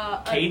 a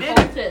Kaden?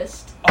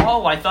 cultist.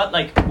 Oh, I thought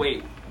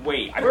wait.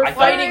 We're I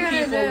fighting thought,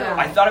 people now.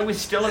 I thought I was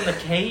still in the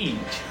cage.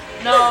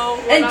 No.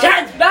 we're not.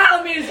 Intense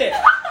battle music.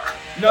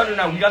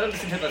 No. We gotta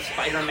listen to the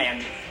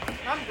Spider-Man.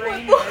 My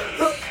brain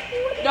hurts.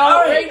 No,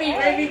 Alright.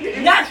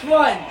 Raimi. Next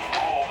one.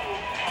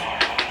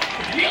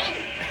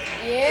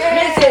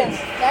 Yeah. Misses.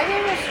 That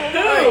game was so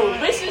Who? fun.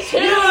 This is who?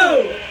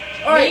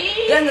 You. All right.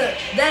 Me?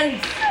 Then.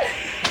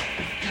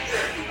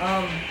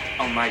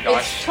 Oh my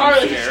gosh. It's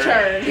Charlie's I'm scared.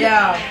 turn.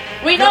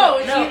 Yeah. Wait, no,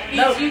 it's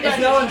you it's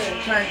guys' no one's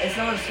turn. turn. It's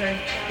no one's turn.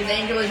 Because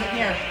Angel isn't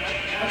here.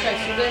 Okay,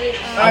 so then it's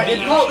Alright, did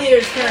the you- cult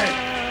leader's turn.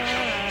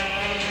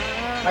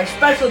 My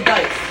special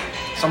dice.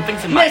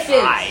 Something's in my Misses.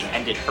 eye,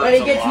 and it But hurts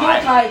he gets a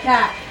lot.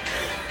 multi-attack.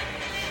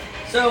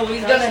 So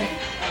he's gonna.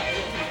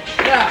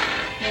 Yeah.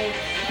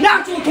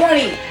 Natural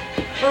 20.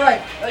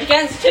 Alright.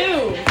 against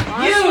two.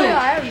 Honestly,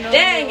 I have no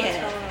Dang idea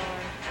it. what's going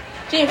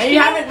on. James, And you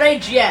haven't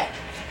raged yet.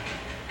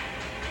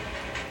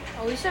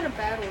 Oh, we said a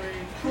bad word.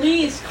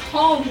 please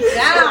calm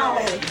down.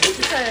 We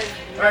said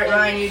Alright,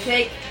 Ryan, you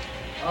take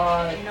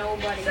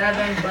nobody.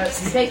 7,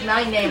 but you take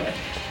 9 damage.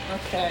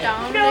 Okay.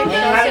 Dominic And you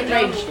haven't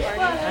doesn't raged know. yet.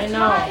 I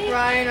know.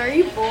 Ryan, are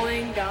you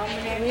bullying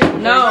Dominic?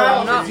 No, Charles,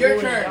 I'm not it's your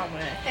doing turn.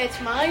 Dominic.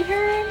 It's my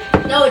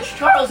turn? No, it's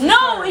Charles.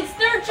 No, it's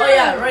their turn. Oh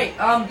yeah, right.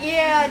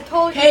 Yeah, I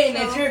told you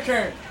Hayden, so. it's your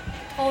turn.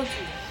 Told you.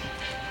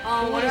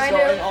 What What do is I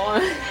going do?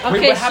 on? Wait,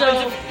 Okay, what happens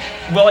so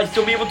if, will I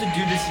still be able to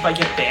do this if I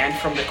get banned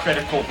from the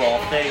critical role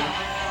thing?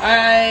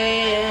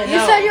 You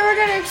said you were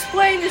gonna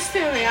explain this to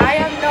me. I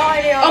have no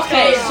idea what's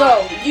Okay, going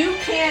on. so you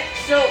can't.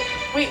 So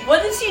wait,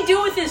 what does he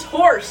do with his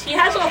horse? He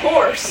has a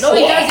horse. No,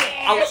 he doesn't.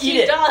 I'll Yes, eat he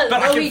it, does. but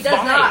No, I can he does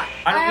fly. not.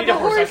 I don't I need a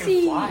have a horse, I horsey.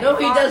 can fly. No,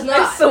 he does not.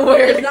 That's so He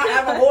weird. does not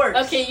have a horse.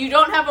 Okay, you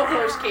don't have a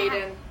horse,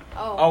 Kaden.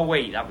 Oh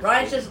wait, that was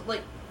Ryan's just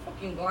like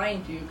fucking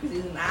lying to you because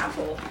he's an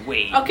asshole.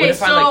 wait. Okay, what if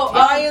so I like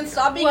Ryan,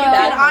 stop being Well, You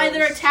can that either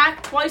horse.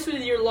 attack twice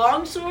with your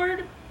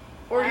longsword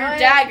or your Why?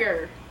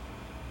 dagger.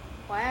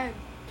 Why I have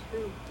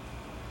two?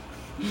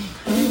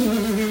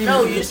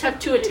 No, you just have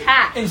to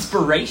attack.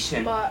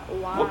 inspiration? But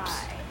why? Whoops.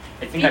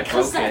 I think I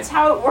Because broke that's it.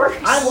 how it works.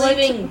 I'm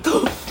leaving.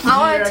 I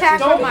want to attack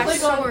Don't with my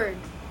click on- sword.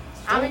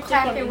 I'm Don't click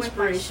on attacking with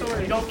my inspiration.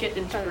 sword. You don't get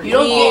inspiration. You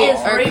don't We get are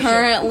inspiration.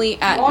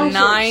 currently at Longsword,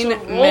 9 so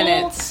roll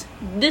minutes.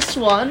 This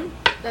one,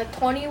 The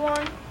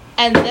 21?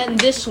 and then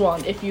this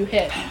one if you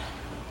hit.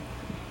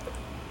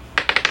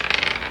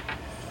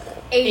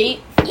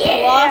 8 Yeah.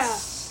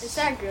 plus. Is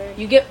that good?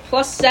 You get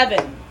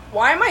 +7.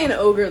 Why am I an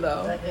ogre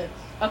though? That's it.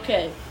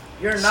 Okay,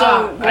 You're so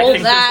not. I roll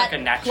think there's that like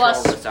a natural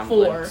plus 4.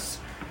 resemblance.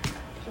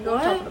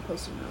 What?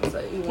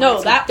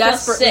 No, that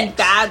plus desperately 6.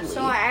 badly.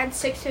 So I add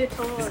 6 to the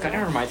total. This kind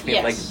of reminds me Yes.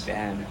 of like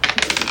Ben.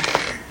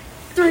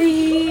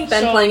 3.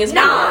 Ben So playing his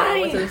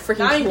 9. with a freaking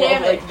 9 club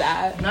damage. like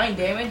that. 9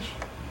 damage.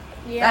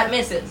 Yeah. That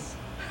misses.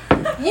 You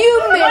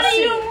missed What do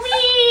it.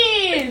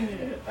 you mean?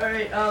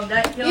 Alright,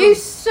 that kills You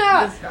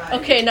suck. this guy.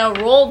 Okay, now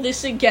roll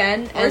this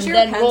again, Where's and your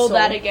then roll pencil?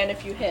 that again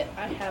if you hit.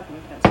 I have my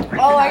pencil.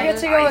 Oh, I get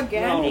to go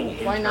again?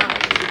 No, why not?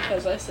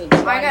 Because I said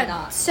why I got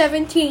not.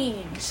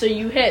 17. So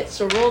you hit.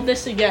 So roll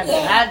this again.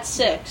 And add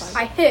 6.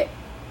 I hit.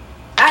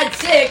 Add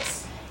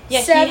 6.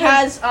 Yeah, 7. he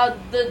has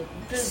the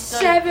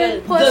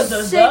 7 plus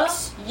the-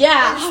 6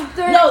 Yeah. is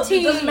 13. No,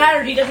 it doesn't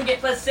matter. He doesn't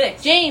get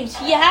 +6. James,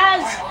 he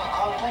has.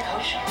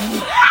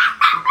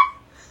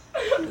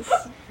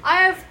 I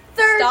have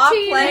 13. Stop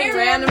playing damage.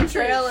 random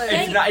trailers.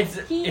 It's not. It's,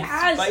 He it's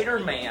has-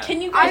 Spider-Man.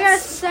 Can you I got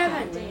guys?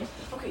 7.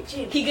 Okay,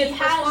 James. He gets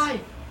has. +5.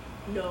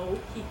 No,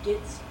 he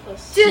gets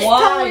 +6. Just Why?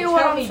 tell me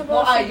what Tell I'm me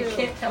supposed why. to You do.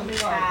 can't tell me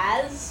He why.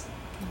 has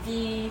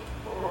the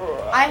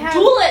I have.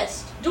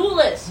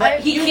 duelist. But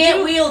he You can't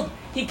do- wield.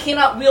 He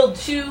cannot wield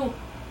 2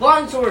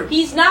 longswords.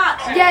 He's not.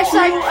 Yes, two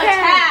I can.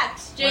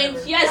 attacks,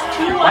 James. Yes,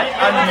 2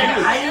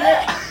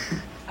 attacks.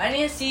 I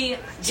need to see.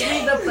 Give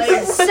me the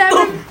players.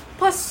 7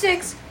 plus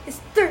 6 is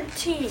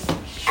 13.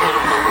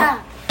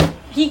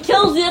 He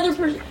kills the other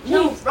person.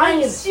 No,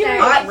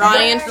 Ryan.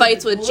 Ryan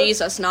fights with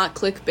Jesus, not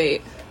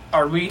clickbait.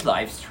 Are we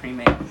live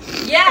streaming?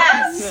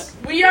 Yes,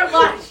 we are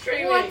live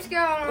streaming. What's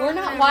going on? We're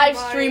not live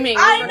everybody? streaming.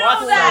 I We're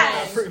know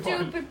that. Stupid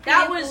people.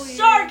 That was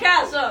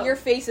sarcasm. Your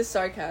face is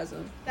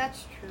sarcasm.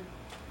 That's true.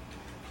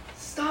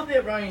 Stop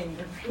it, Ryan.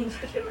 You're being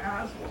such an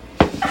asshole.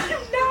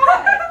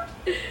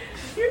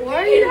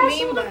 What do you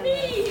mean by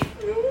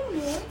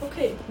that?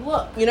 Okay,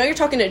 look. You know you're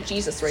talking to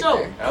Jesus right So-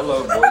 there.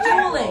 Hello, boys Dueling.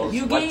 and girls.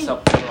 You What's gain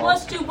up,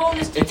 girls? +2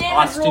 bonus to It's damage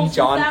Austin rolls with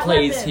John that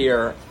plays weapon.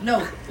 here. No.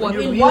 When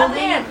you're In one wielding-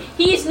 hand,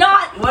 he's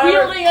not Whatever.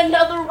 wielding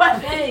another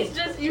weapon. Hey. He's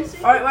just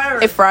using. Alright,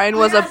 whatever. If Ryan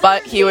was a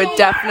butt, he would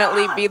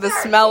definitely be the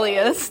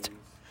smelliest.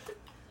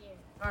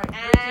 Alright,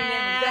 13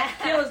 damage. That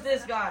kills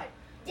this guy.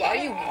 Why are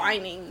you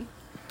whining?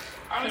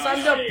 Because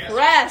I'm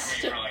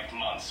depressed.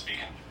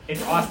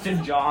 It's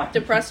Austin John.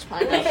 Depressed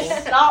pineapple.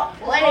 Stop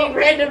playing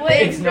random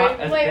Wait, It's not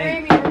a wait,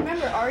 thing. Ramy,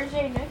 remember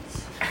RJ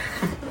Nix?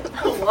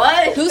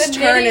 What? Whose The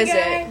turn knitting is guy?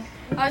 it?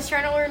 I was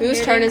trying to learn Whose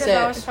knitting turn is 'cause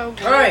I it? was so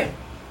good. Alright.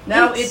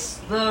 Now it's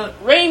the.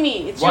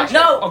 Raimi, it's your What?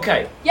 turn.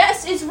 Okay,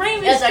 Yes, it's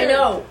Raimi's Yes, I turn.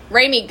 know.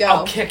 Raimi, go.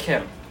 I'll kick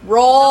him.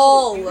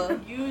 Roll.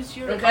 Use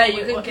your. Okay,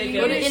 you can okay,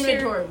 go go to to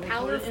inventory.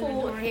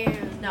 Powerful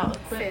hand. Now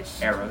equip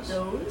Fish. Arrows.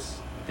 those.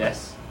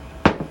 This.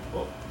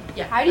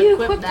 Yeah. How do you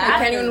equip I that?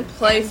 can't even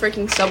play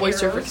freaking Subway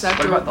Surfer because I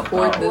have to What about the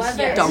record bow? this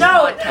Leather. dumb No,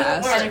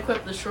 podcast. and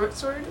equip the short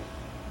sword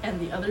and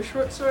the other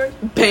short sword.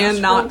 Ban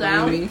Scroll not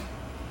down. movie.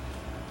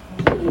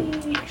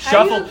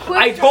 Shovel. equip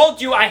I the-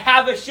 told you I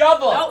have a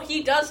shovel. No,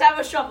 he does have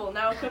a shovel.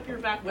 Now equip your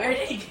backpack. Where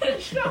did he get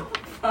a shovel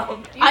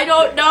from? I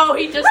don't know.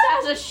 He just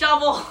has a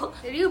shovel.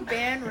 Did you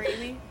ban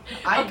Raimi?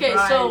 Okay,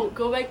 so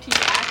go back to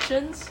your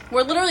actions.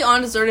 We're literally on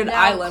a deserted Now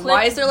island.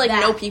 Why click is there like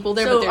that. no people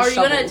there, So but are there's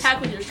you gonna shovels?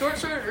 attack with your short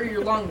sword or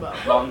your longbow?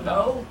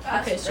 Longbow.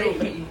 Okay, so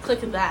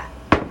click that.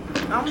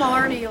 I'm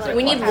already like.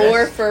 We need what?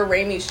 lore for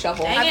Raimi's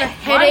shovel. I Dang have a it,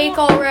 headache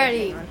why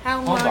already. How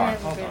long Hold on,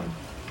 has hold it been?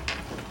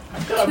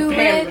 on. 2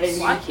 minutes.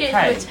 Why can't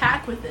Hey. you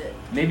attack with it?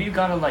 Maybe you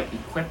gotta like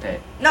equip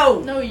it. No.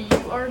 No, you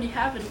already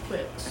have it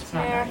equipped. It's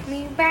not Take nice.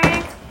 me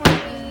back,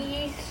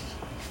 please.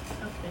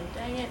 Okay,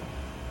 dang it.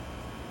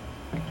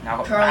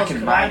 Now Charles, back in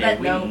could my I have day, that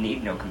we note? didn't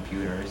need no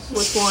computers.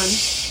 Which one?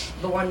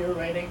 The one you're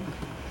writing.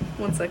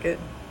 1 second.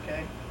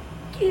 Okay.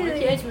 Dude, Why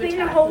can't it's you been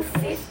a attack whole with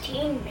it?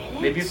 15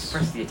 minutes. Maybe you have to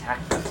press the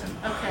attack button.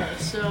 Okay,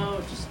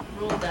 so just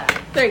roll that.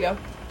 There you go.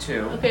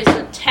 2. Okay,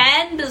 so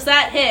 10, does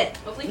that hit?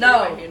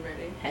 No. 10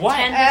 does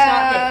not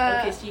hit.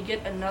 Okay, so you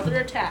get another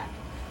attack.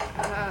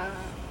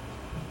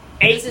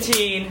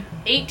 18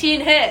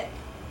 18 hit.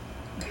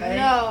 Okay.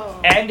 No.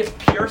 and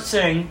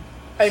piercing.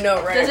 I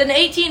know, right? Does an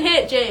 18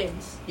 hit,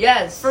 James?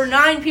 Yes. For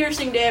 9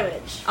 piercing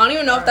damage. I don't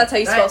even know if that's how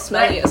you spell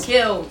smelly. That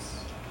kills.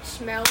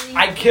 Smelly.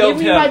 I killed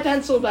Give me my him.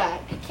 pencil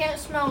back. I can't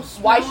smell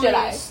smelly. Why should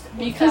I?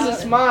 Because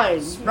it's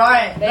mine.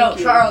 Brian. No, Thank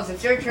you. Charles.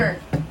 It's your turn.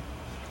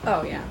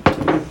 Oh yeah.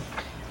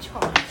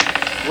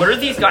 What are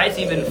these guys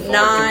even for?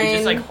 Can we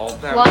just like hold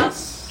them?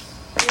 Plus,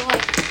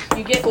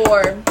 you get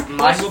 4.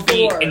 Mine will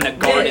be 4. in the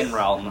garden Yes.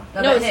 realm.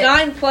 No, that it's hits.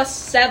 9 plus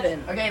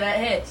 7. Okay, that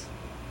hits.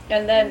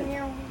 And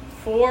then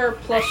 4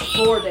 plus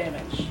 4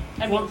 damage.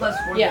 I 4 mean, plus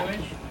 4 yeah.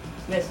 damage.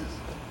 Misses.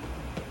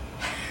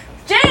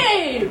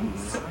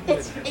 James!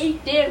 It's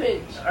 8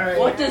 damage. Alright.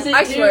 What does it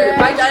I do? swear, if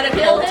I died of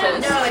Kill him?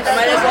 cultists, No, it I might as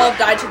doesn't. well have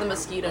died to the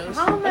mosquitoes.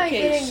 How am I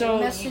Okay, getting so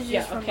messages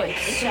yeah, from okay. like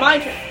It's my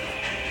turn.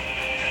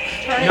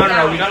 Turn it No,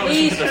 down. we gotta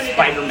Please listen to turn the it down.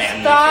 Spider-Man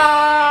music.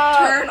 Stop!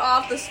 Turn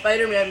off the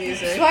Spider-Man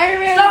music.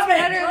 Spider-Man Stop it!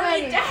 better Turn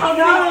it than down.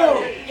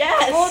 No!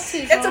 Yes.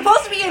 cultism. It's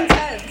supposed to be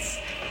intense.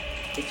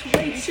 It's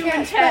way You too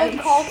can't spell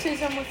intense.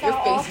 cultism Your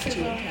without face is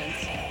too autism.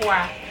 intense.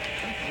 Quack.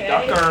 Okay.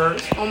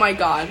 Duckers. Oh my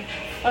god.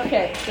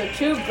 Okay, so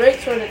 2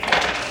 greatsword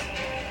attacks.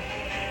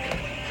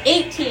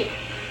 18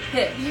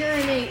 hit You're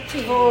an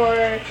 18.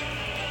 for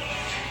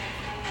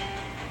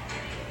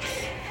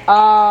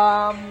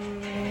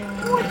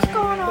What's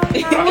going on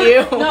now?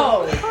 Ew.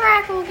 no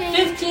Crackle game.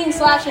 15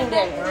 slashing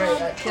damage. Alright,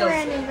 that For kills.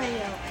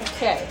 anybody else.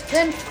 Okay,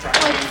 Then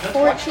like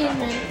 14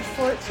 minutes,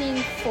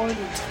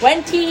 14:40.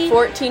 20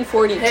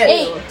 1448.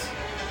 Hit.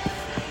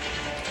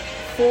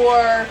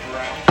 for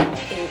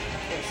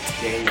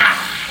James.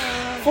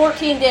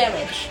 14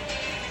 damage.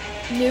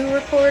 New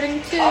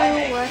recording too.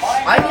 Let's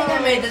I think I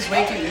made this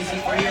way too easy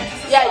for you.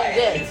 Yeah, you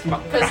did. It's my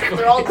Because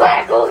they're all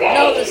dead. No,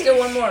 there's still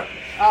one more.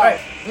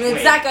 Alright,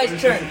 it's that guy's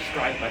turn.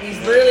 Subscribe button. He's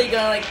literally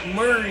gonna like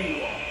murder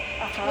you.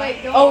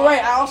 wait. Go Oh, on.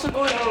 right, I also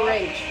go into a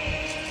rage.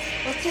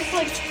 Let's just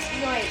like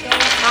wait. Go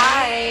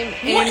I'm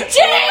in What?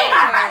 James!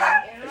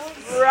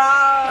 on.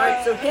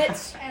 Alright, so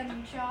hits.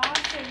 And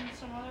Josh and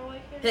some other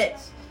white kids.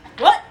 Hits.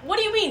 What? What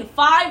do you mean?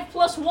 5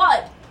 plus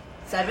what?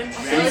 7.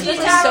 This is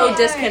Attack. so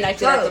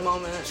disconnected at the Charlie.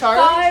 moment.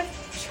 Charlie?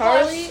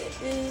 Charlie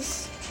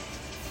is...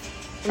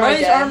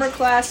 Charlie's dead? armor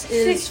class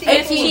is 16.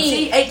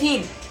 15.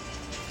 18.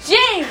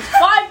 James,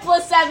 5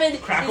 plus 7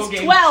 Crackle is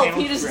Games 12.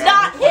 channel He does thread.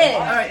 not hit.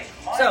 Alright,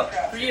 so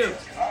for you.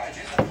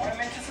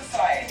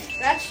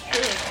 That's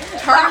true.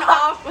 Turn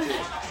off.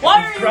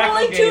 Why are you Crackle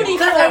rolling Games. 2d4?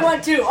 Because I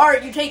want to.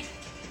 Alright, you take.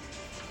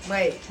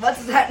 Wait,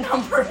 what's that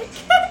number again?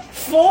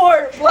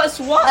 4 plus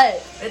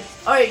what?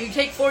 Alright, you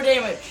take 4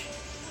 damage.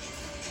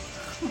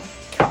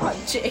 God,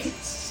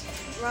 James.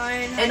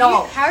 Ryan, And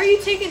all. how are you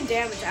taking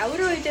damage? I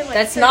literally did like.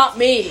 That's 13. not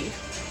me.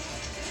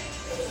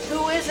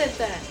 Who is it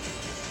then?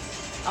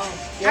 Oh,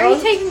 How are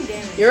you taking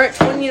damage? You're at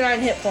 29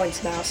 hit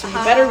points now, so you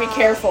better be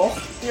careful.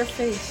 Your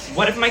face.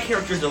 What if my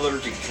character's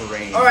allergic to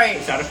rain? Alright.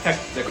 Does that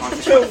affect the To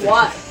consequences?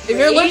 what? If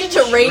you're allergic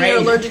to rain, you're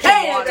Rain. allergic to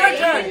Hey, water. it's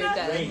your turn. You're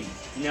dead. Rain.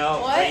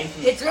 No, What? rain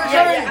from It's your the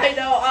turn. sky. Yeah, I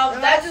know. Am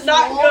I That's just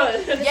not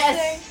roll? good.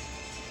 Yes.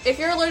 If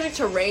you're allergic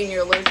to rain,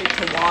 you're allergic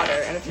to water,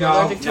 and if you're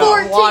No, allergic to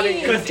no. water,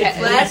 you're Because it's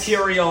dead. Less-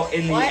 material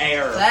in the What?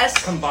 air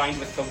Less- combined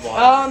with the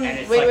water. and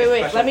it's Wait, like wait, a wait.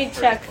 special Let me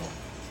check. particle.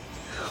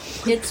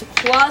 It's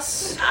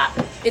plus.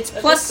 It's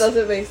Plus plus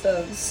doesn't make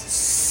sense.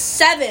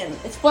 7.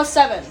 It's plus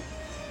 7.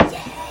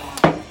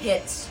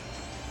 Hits.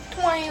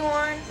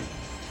 21.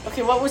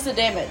 Okay, what was the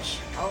damage?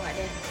 Oh, I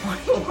didn't.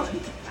 21.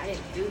 I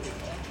didn't do the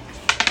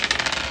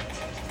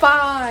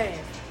 5.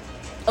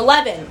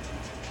 11.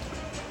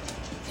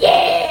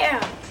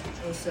 Yeah.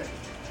 Oh, sick.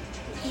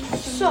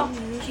 Suck.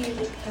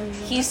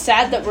 He's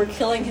sad that we're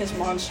killing his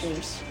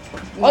monsters.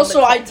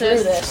 Also, I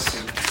drew this.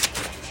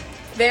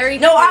 Very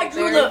No, I cute,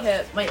 drew very the.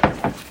 hip. Wait.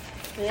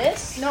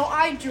 this? No,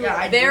 I drew Yeah, it.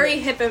 I drew Very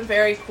it. hip and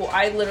very cool.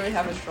 I literally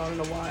haven't drawn in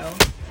a while.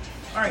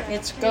 All right.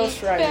 It's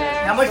Ghost Rider.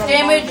 How much from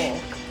damage?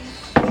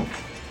 Marvel.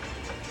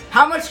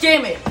 How much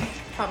damage?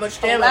 How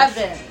much damage?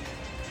 11.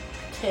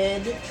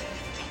 Kid.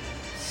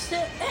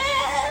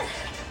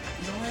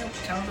 He's only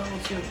challenge level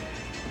 2.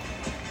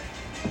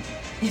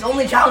 He's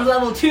only challenge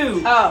level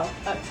 2. Oh.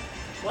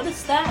 What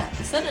is that?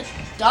 Is that a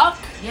duck?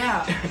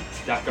 Yeah.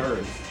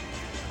 Duckers.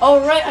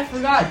 Oh, right. I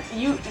forgot.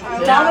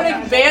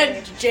 Dominic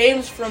banned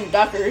James from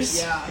Duckers.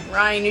 Yeah.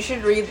 Ryan, you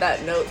should read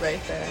that note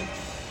right there.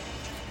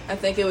 I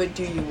think it would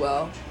do you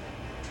well.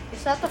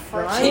 Is that the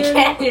first He one?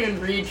 can't even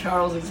read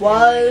Charles'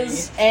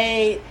 Was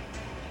a.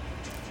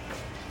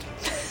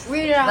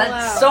 Read it out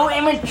That's loud. so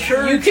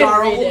immature, You can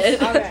Charles. read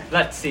it. Okay.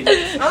 Let's see.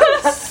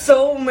 I'm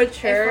so If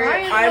mature.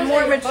 Ryan I'm was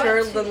more a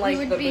mature butt, than like he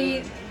would the be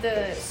the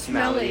Smelliest.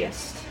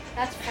 smelliest.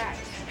 That's fact.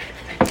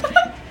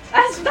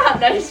 That's not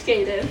nice,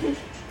 Kaden.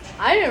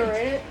 I didn't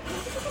read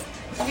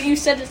it. You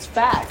said it's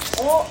facts.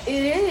 Well, it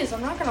is.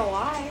 I'm not gonna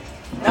lie.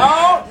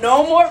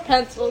 No more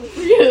pencils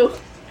for you.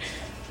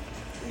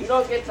 You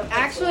don't get the pencil.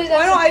 Actually, Why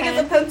that's don't a I pen.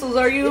 get the pencils?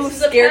 Are you This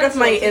is a scared of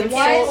my pencil.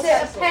 Why is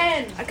insults? it a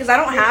pen? Because I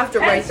don't have to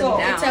write them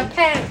pencil. It's a down.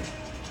 pen.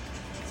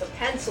 It's a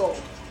pencil.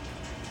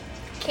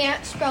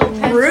 Can't spell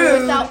pencil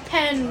Rude. without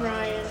pen,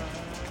 Ryan.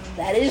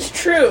 That is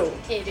true.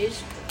 It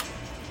is.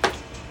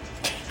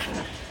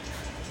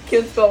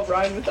 Can't spell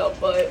Ryan without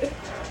butt.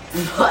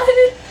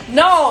 What?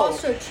 No.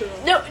 Also true.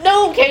 No,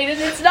 Kaden,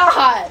 it's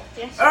not.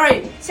 Yes. All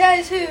right,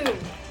 Says who?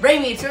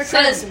 Raimi, it's your It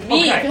says turn.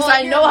 me Okay. because Well,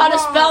 I know you're how to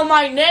wrong. spell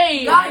my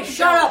name. Guys,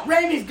 shut up.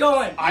 Raimi's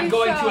going. I'm You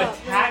going shut to up.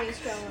 attack Raimi's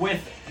going.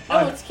 with No,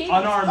 an it's Keaton's.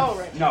 unarmed. Oh,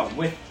 right. No,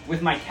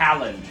 with my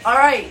talons. All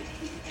right.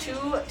 2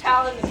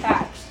 talent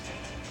attacks.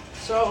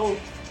 So,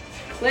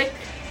 click.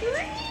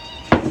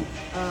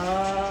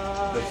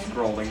 The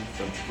scrolling.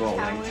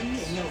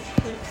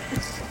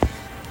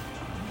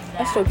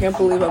 I still can't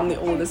believe I'm the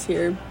oldest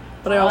here,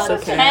 but I also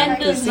The can 10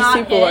 because does these not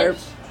people are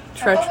hit.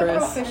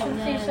 treacherous.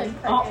 Proficiency said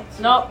Oh, crickets.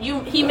 no,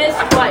 he missed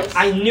twice.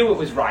 I knew it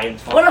was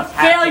Ryan's fault. What a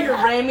Happy. failure,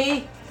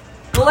 Raimi.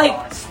 Go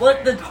like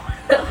split the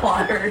toilet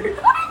water.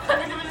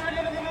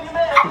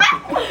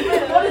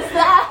 What is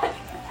that?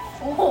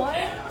 What?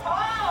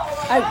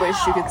 I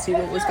wish you could see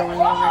what was going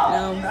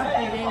on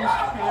right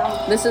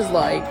now. This is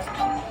like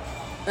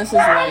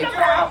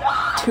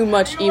too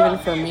much even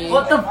for me.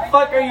 What the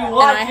fuck are you And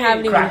watching? I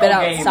haven't even been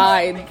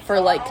outside for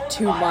like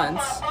 2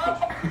 months.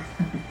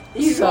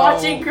 He's So-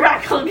 watching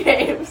Crackle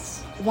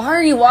Games. Why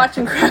are you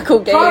watching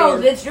Crackle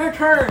Charles, Games? it's your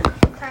turn.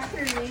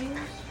 Cracker games.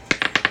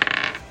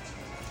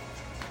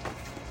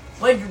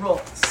 What'd you roll?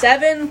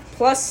 7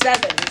 plus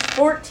 7.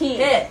 14.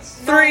 Hits.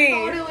 3 I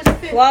thought it was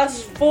 15.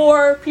 Plus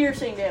 4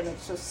 piercing damage.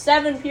 So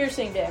 7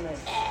 piercing damage.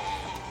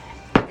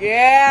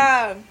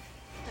 Yeah.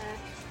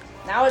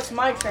 Now it's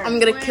my turn. I'm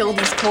gonna kill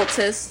these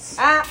cultists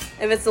Ah.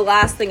 if it's the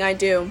last thing I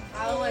do.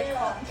 I like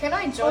cult. Can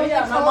I Oh join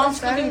yeah, the my cult? mom's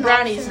Is that cooking an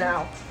brownies option?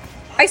 now.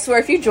 I swear,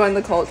 if you join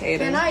the cult, Can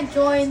Hayden, I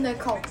join the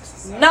cult?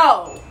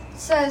 No.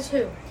 Says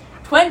who?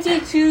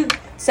 22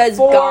 says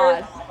for-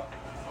 God.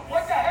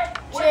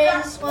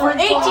 James. for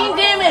 18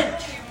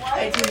 damage.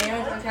 18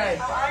 damage. Okay.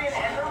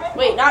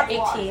 Wait, not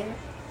 18.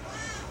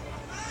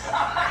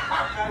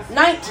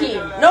 19.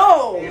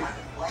 No.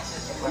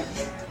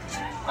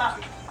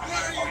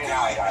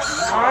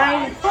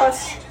 9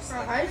 plus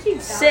How did you die?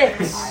 6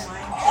 is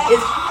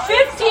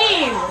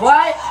 15.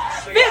 What?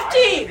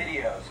 15.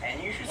 Videos,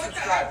 and you should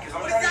subscribe because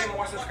I'm trying to get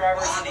more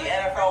subscribers to the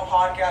NFL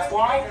podcast.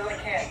 Why? Because I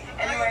can.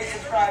 Anyway,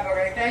 subscribe.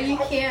 Okay. No, you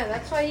can't.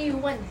 That's why you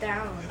went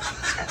down.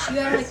 You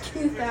had like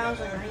 2,000.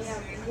 Now you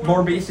have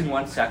More beast in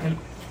 1 second.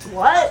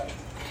 What?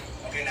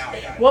 Okay, now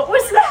we got it. What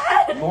was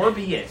that?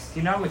 Morbius.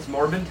 You know, it's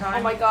Morbin time.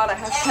 Oh my God, I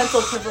have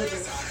pencil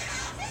privileges.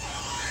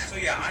 So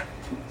yeah,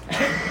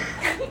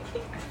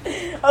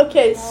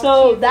 Okay,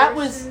 so that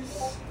was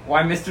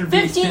Why Mr.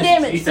 Beast 15 is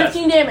damage. Jesus.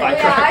 15 damage. Bye,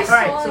 Yeah, I guys. saw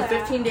Alright, so that.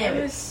 15 It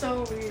damage. was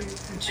so weird.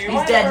 so you He's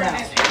might dead have heard now. of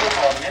these people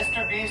called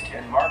Mr. Beast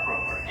and Mark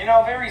Rober. You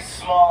know, very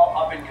small,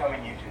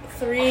 up-and-coming YouTubers.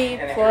 3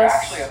 And if you're plus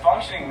actually a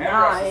functioning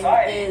member of 9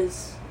 society,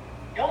 is.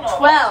 you'll know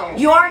 12.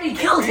 You already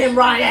killed him,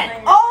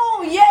 Ryan.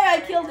 Oh yeah, I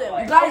killed him.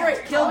 You guys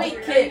Alright, killed wait, the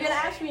are kid. you gonna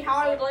ask me how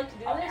I would like to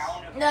do this?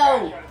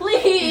 No.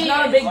 Please. He's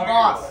not a big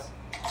boss.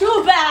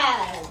 Too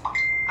bad.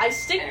 I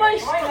stick my.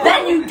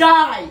 Then you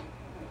die.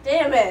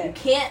 Damn You it.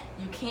 can't.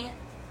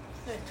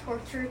 The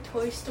torture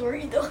Toy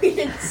Story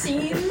deleted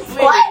scenes.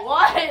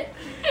 What?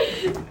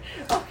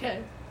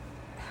 Okay.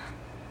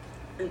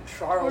 And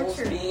Charles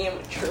Torture. being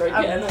mature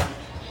again.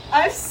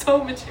 I'm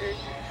so mature.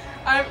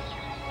 I'm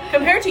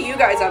compared to you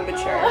guys, I'm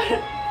mature.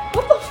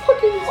 What the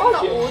fuck are you The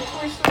watching? old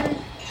Toy Story.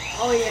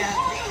 Oh yeah.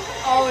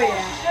 Oh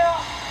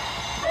yeah.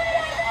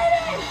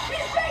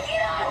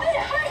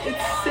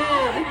 It's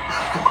Sid.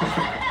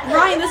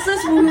 Ryan, this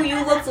is who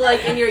you looked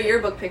like in your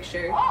yearbook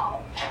picture.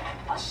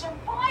 A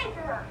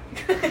survivor.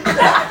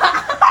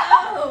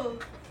 Oh.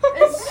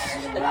 It's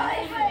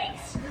survivor.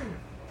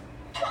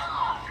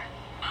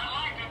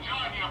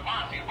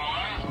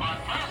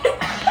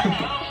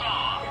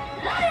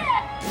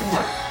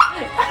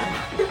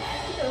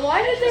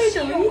 Why did they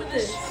delete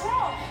this?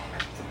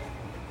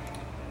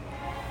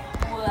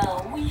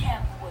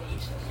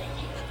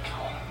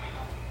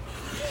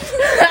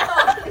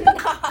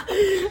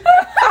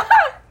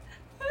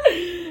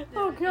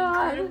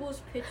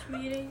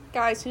 meeting.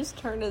 Guys, whose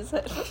turn is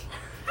it?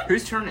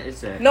 Whose turn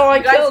is it? No, I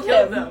You guys killed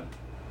killed him. them.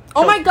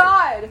 Oh my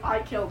god! I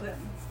killed him.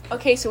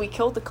 Okay, so we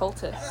killed the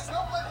cultist.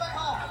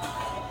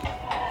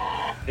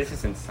 This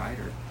is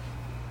Insider.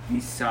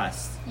 He's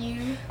sus.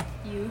 You.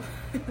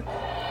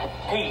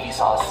 Hey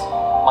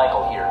Vsauce,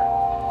 Michael here.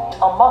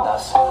 Among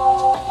Us.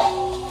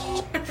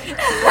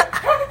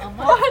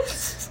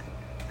 What?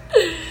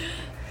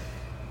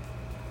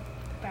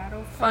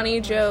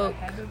 Funny joke.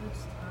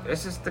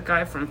 This is the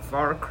guy from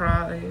Far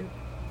Cry.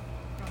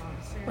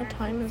 What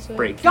time is it?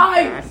 Breaking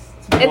Guys!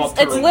 Bad.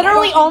 It's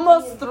literally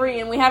almost 3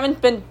 and we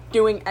haven't been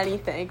doing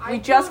anything. We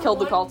just killed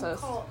the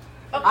cultist.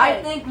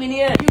 I think we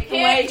need to take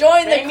can't away.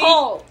 join the Raimi,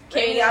 cult.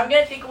 Katie, I'm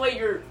gonna take away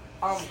your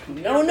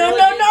No.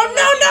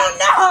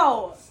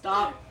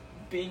 Stop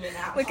being an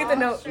asshole. Look at the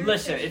note.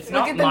 Listen, it's Look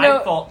not at the my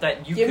note. fault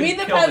that you Give me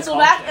could the kill pencil the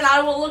back, cultist. and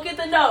I will look at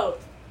the note.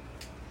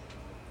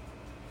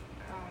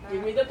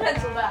 Give me the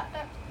pencil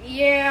back.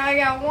 Yeah, I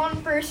got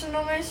one person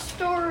on my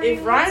story.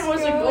 If Ryan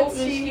was a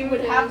goldfish, he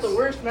would have the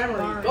worst memory.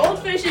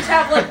 Goldfishes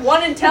have like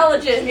 1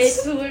 intelligence.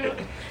 It's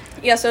literally.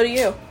 Yeah, so do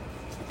you.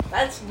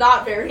 That's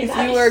not very If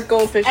nice. you were a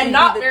goldfish, and you'd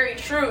not be the, very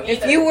true. if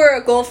either. you were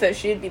a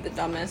goldfish, you'd be the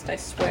dumbest. I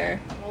swear.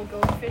 Well,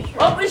 goldfish.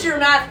 What was your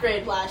math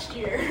grade last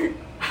year?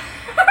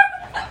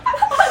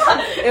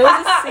 It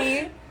was a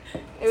C.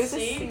 It was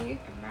C? a C.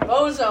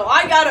 Bozo,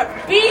 I got a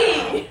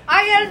B.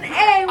 I got an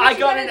A. What I you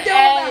got gonna an do A.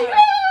 about it?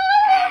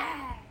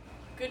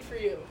 Good for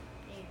you.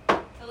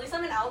 At least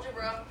I'm in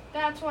algebra.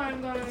 That's why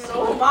I'm going to.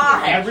 So am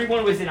I.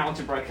 Everyone was in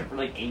algebra except for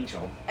like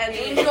Angel. And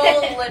Angel,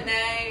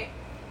 Lene,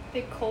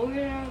 Did Cole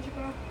get an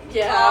algebra?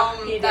 Yeah,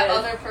 he that did.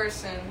 other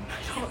person.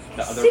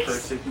 The other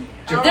person.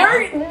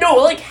 There, no,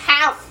 like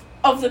half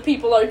of the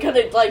people are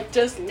gonna like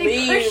just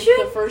leave Christian?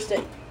 the first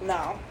day.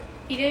 No.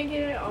 He didn't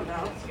get it. Oh,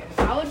 No.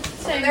 I would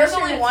say. And there's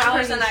Mr. only one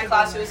person in that Italian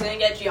class should who's gonna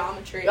get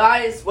geometry.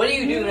 Guys, what do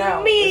you do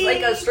now? It's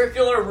like a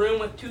circular room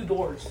with 2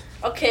 doors.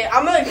 Okay,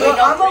 I'm gonna Wait, no,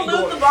 I'm gonna 3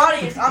 loot doors. the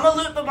bodies. I'm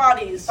gonna loot the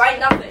bodies. Find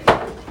nothing.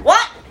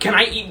 What? Can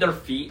I eat their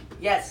feet?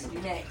 Yes, you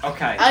may.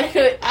 Okay. I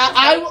could.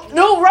 I will.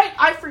 No, right.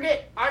 I forgot.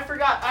 I Can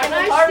will I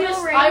harvest.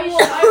 steal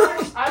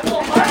I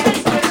will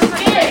harvest the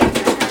skin.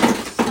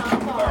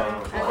 Stop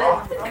off.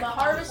 I'm gonna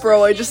harvest. Bro,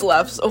 the I skin just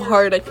laughed so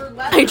hard.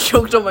 I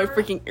choked on my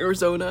freaking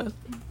Arizona.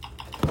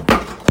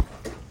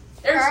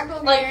 There's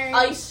Crackle like berries.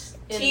 ice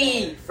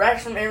Tea,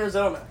 fresh from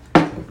Arizona.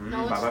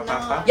 No, it's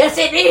not. Yes,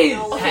 it is.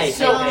 No, Okay, it's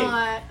so-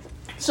 not.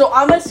 So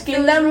I'm gonna It skin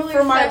was them really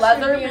for my fresh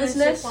leather being in a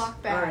business.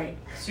 Ziploc bag. Alright.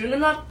 Soon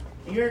enough,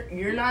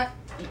 you're not.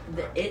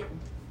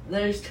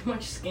 There's too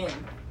much skin.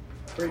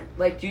 Do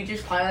you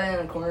just pile it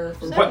in a corner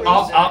for? Is that But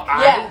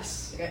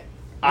Yes.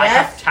 I Yes.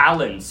 have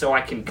talons, so I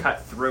can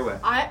cut through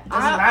it. matter.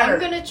 I'm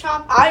gonna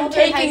chop. I'm all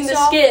their taking heads the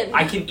off. skin.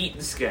 I can eat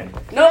the skin.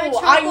 No, Can I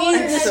chop I all need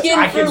their the heads skin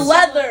off? I for can-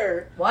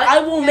 leather. What? I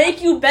will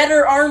make you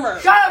better armor.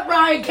 Shut up,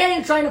 Ryan.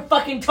 Kane's trying to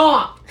fucking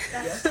talk.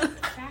 That's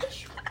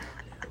factual.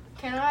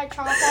 Can I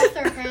chop off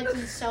their heads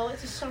and sell it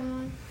to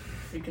someone?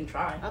 You can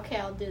try. Okay,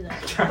 I'll do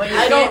that. But you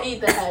I don't can't-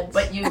 eat the heads.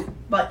 But you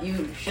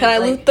should. Can I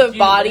like, loot the do this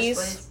bodies?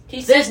 place.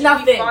 He There's said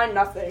nothing. You find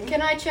nothing.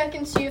 Can I check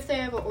and see if they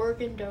have an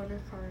organ donor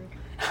card?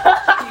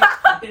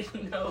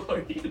 No, are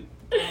you?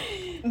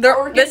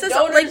 This is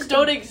Donors like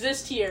don't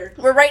exist here.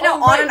 we're right now Oh,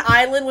 right. on an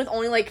island with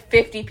only like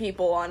 50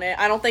 people on it.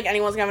 I don't think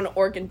anyone's gonna have an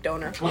organ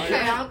donor.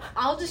 Okay,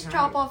 I'll just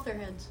chop off their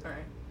heads.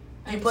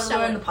 You And put sell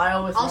them in it. the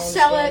pile with. I'll my own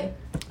sell skin. it.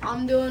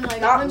 I'm doing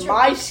like Not 100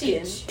 my bucks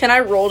skin. each. Can I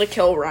roll to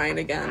kill Ryan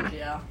again?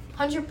 Yeah.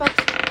 100 bucks.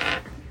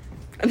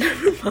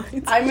 Never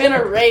mind. I'm in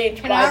a rage,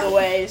 Can by I- the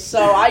way,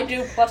 so I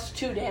do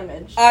 +2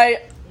 damage.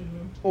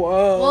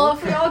 Whoa. Well,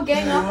 if we all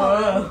gang up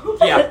on them.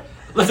 Yeah.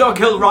 Let's all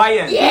kill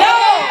Ryan.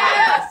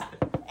 Yes!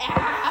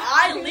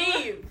 I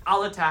leave.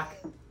 I'll attack.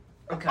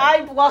 Okay.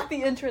 I block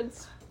the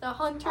entrance. The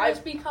hunters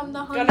I'm become the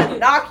I'm gonna hunted.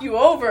 knock you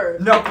over.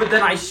 No, but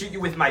then I shoot you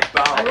with my I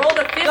bow. rolled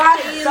a 15. God,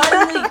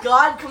 suddenly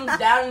God comes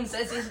down and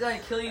says he's gonna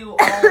kill you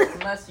all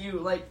unless you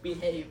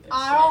behave.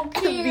 I don't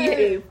care.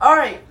 Behave. All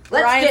right,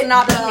 let's Ryan's get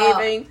not the-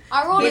 behaving.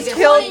 I rolled He's a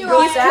killed. 20,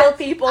 He's Ryan. killed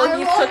people. I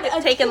You've rolled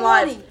a taken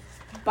 20. lives.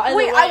 By the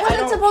Wait, way, I wasn't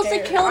don't supposed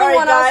care. to kill Alright,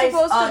 anyone. I was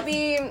guys, supposed to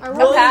be a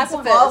really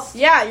pacifist. buff-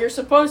 Yeah, you're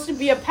supposed to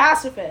be a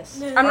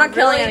pacifist. I'm not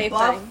killing really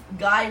buff anything.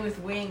 guy with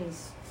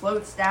wings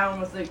floats down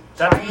with a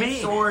That's giant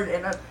me. sword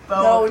and a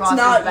bow No, across it's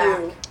not his back.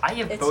 you. I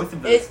have It's- both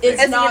of those it's- things.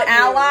 it's As not an you.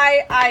 ally,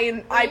 No,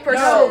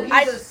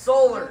 he's a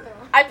solar.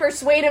 I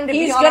persuade him to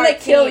He's be on gonna our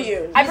kill team.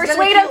 you. I He's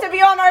persuade gonna him to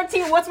be on our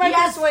team. What's my He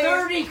has persuasion?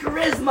 30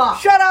 charisma.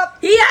 Shut up.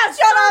 He has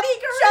Shut up. 30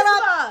 Shut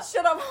charisma. up.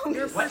 Shut up.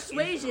 Your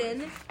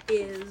persuasion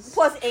is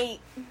Plus 8.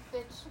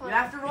 You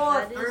have to roll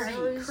a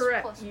 30.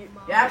 correct. You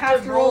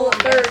have to roll a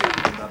 30.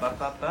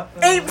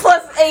 8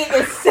 plus 8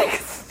 is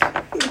 6.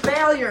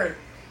 Failure.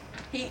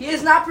 He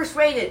is not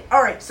persuaded.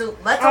 All right, so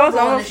let's I all was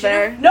roll almost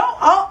initiative. there. No,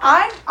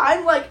 I'm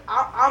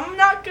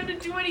not gonna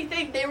do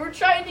anything. They were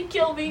trying to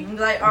kill me. And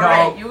like, all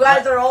right, you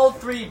guys are all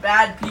 3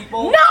 bad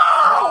people.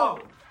 No!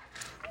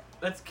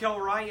 Let's kill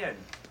Ryan.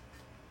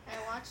 Hey,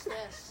 watch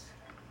this.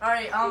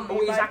 Alright, Oh,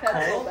 is that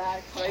Cole?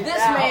 this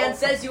man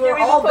says you are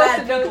all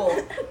bad people.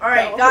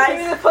 Alright,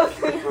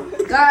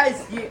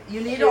 guys,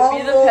 you need to all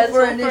me the roll pencil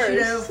for first.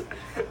 initiative.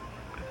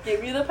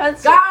 Give me the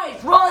pencil.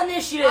 Guys, roll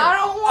initiative. I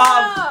don't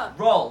wanna.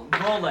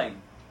 Rolling.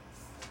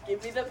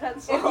 Give me the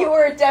pencil. If you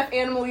were a deaf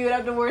animal, you would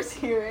have the worst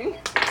hearing.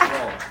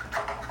 Roll.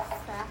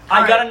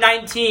 I got a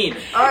 19.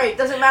 Alright,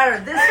 doesn't matter.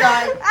 This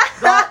guy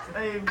got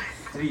a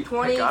Did he pick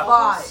up?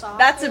 25.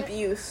 That's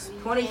abuse.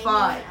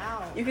 25.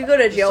 You could go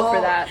to jail for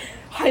Assault. that.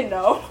 I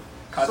know.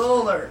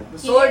 Solar. The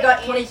Solar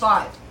got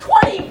 25.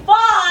 25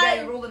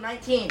 Yeah, you rolled a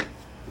 19.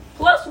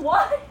 plus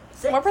what?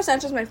 What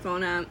percentage is my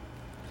phone at?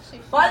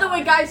 By the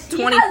way, guys, he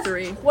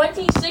 23. has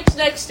 26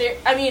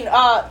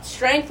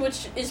 strength,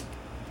 which is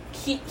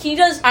he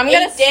does I'm 8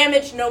 gonna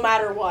damage no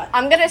matter what.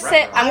 I'm gonna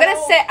sit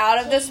out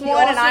of this He one,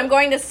 and also- I'm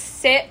going to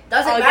sit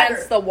Doesn't against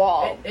matter. the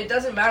wall. It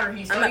doesn't matter.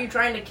 He's I'm you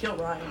trying to kill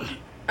Ryan.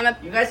 I'm a-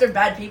 You guys are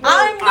bad people.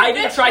 I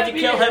didn't try to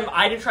kill him.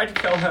 I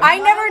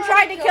never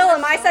tried to kill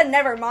him. I said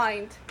never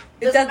mind.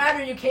 It doesn't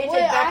matter. You can't Wait,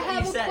 take I back what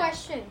have you a said.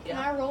 question. Can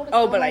I roll to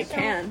Oh, kill but I myself?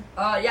 can.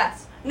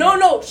 Yes.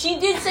 No, she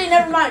did say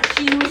never mind.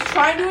 She was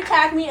trying to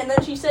attack me, and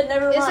then she said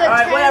never Is mind. it-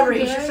 Alright, whatever.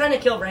 Good. He's just trying to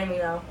kill Raimi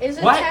now. Is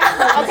it What?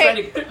 technical?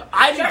 Okay.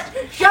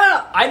 Shut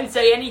up! I didn't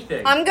say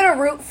anything. I'm gonna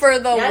root for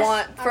the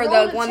Yes? I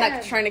rolled a one 10.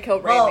 that's trying to kill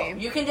Well, Raimi.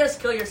 you can just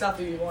kill yourself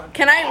if you want.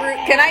 Can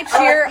I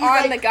cheer he's on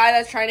like- the guy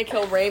that's trying to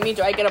kill Raimi?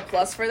 Do I get a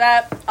plus for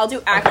that? I'll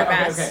do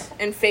acrobats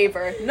okay. in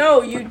favor.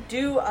 No, you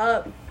do.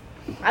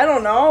 I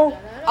don't know.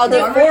 I'll do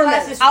Armor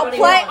class is I'll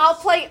 21.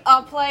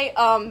 play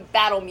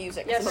battle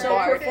music. Yeah, as a so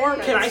bard.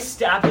 performance. Can I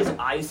stab his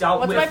eyes out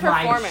What's with my my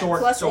performance? short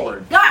Plus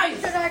sword? Guys!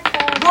 Should I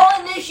call?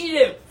 Roll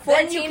initiative!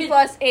 Then you 14 can-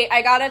 plus 8.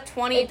 I got a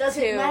 22. It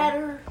doesn't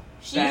matter.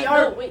 She's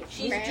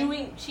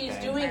Bang. she's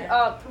doing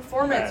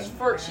performance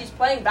for. She's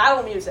playing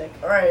battle music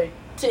Alright.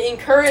 to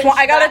encourage.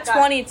 I got that a guy.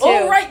 22.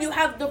 Oh right, you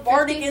have the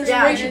bardic 53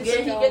 inspiration, Yeah, so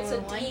you he get gets a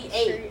Like D8.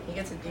 straight. He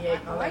gets a D8.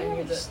 I'm not Why gonna are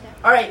use you it.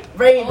 snap- Alright,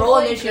 Raimi, roll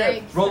Only initiative.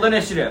 Drake. Roll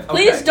initiative.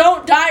 Please Okay.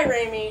 don't die,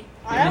 Raimi.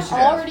 I'm Initiative.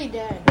 already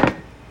dead.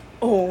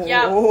 Oh,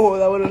 Yeah. that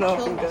would have not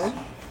been Kill good.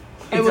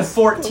 It's a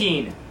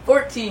 14.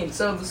 14.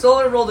 So the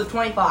Solar rolled a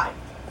 25.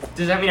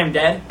 Does that mean I'm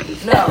dead?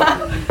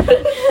 No.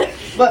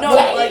 But No,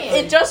 like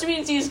it just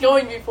means he's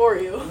going before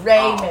you.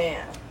 Rayman.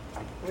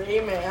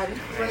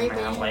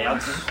 Man,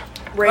 layouts.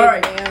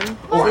 Alright. Rayman.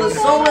 So the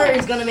Solar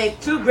is gonna make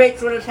 2 great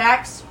sword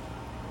attacks.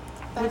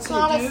 That's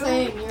not a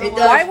thing. You're It lying.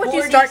 does Why would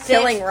you start 46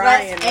 killing plus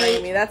Ryan,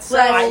 8 Raimi? That's so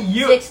plus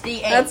you-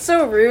 68. that's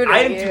so rude. I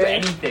of didn't you. do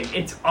anything.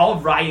 It's all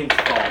Ryan's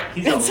fault.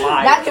 He's a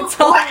liar. That's It's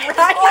all what? Ryan. Oh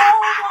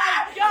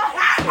my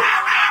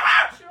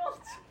god!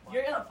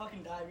 You're gonna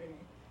fucking die,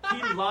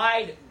 Raimi. He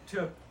lied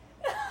to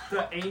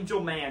the angel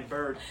man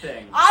bird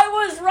thing. I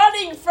was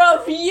running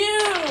from you.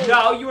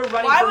 No, you were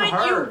running Why from would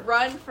her. you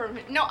run from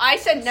him? No, I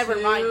said never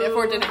mind.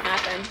 Therefore, it didn't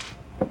happen.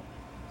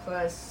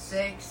 Plus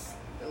 6,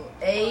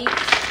 8.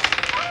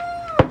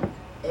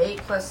 8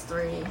 plus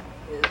 3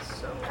 is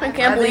so. I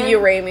can't believe you,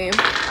 Raimi.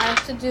 I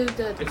have to do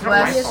the It's not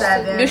Plus my fault.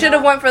 7. You should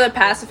have went for the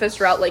pacifist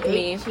route like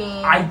me.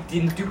 18 I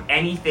didn't do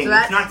anything. So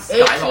It's not that's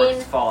 18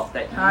 Skylark's fault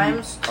that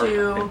times you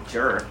are 2. a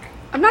jerk.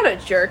 I'm not a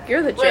jerk.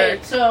 You're the jerk.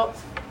 Wait, so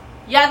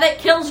yeah, that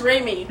kills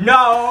Raimi.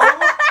 No!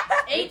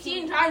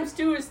 18 times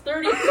 2 is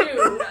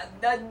 32.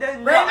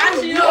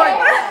 Raimi, you you are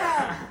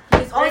are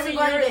He's also Raimi,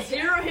 going you're to at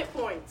 0 hit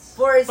points.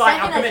 for his Fine,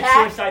 I'll second commit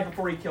attack. suicide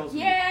before he kills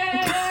me.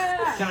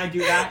 Yeah. Can I do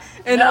that?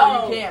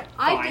 No, you can't.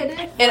 I Fine. did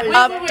it. An Wait,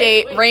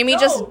 update: wait, Raimi no,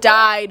 just don't.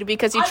 died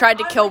because he tried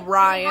to kill How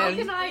Ryan,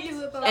 can I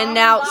do it? and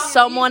now Stop.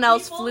 someone These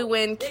else people, flew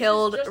in, this is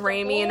killed just a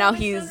Raimi, whole and now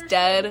he's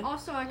dead.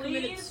 Also, I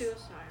committed Please?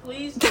 suicide.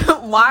 Please.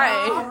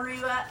 Why? Where were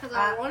you at? Because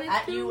I wanted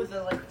at to. you with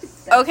a like.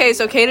 Okay,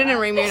 so Kaden and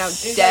Raimi are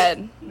now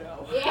dead.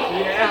 No.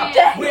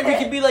 Yeah. Wait, we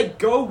can be like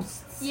ghosts.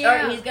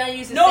 Alright, he's gonna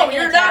use his No, second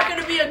you're not attack.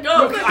 gonna be a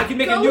Look, ghost. I can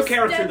make a new Ghost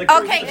character. dead. The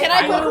Okay, can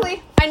I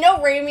quickly? I know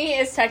Raimi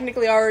is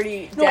technically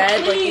already No,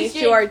 dead. Like please,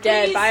 these two are Jake,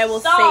 dead, please but I will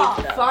stop.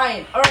 save them.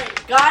 Fine.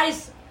 Alright,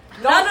 guys.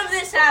 None of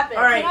this happened.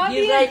 Alright, Can I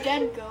he's be like. a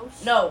dead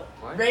ghost? No,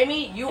 What?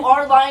 Raimi, you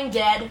are lying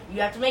dead.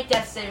 You have to make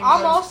death saving I'm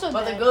throws, also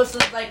But dead. the ghost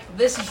is like,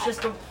 this is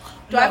just a.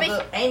 Do I no,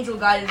 have the angel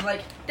guy is like.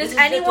 Does this is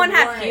just a anyone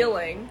have warning.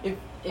 healing?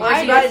 If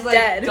I'm you guys just like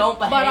dead. don't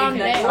behave, But I'm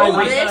next dead. time Roll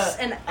I'm this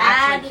gonna and actually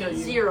add kill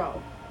you.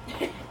 0.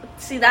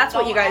 See, that's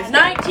what you guys do.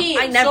 19.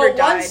 I never so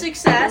died. 1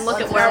 success. And look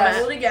at One where I'm success.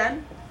 at. Roll it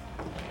again.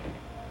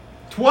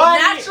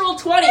 20! Natural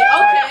 20.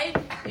 Okay.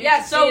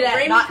 Yeah. So succeed at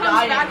Raimi not comes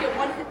dying. back at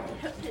 1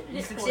 You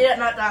hit succeed at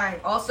not dying.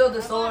 Also,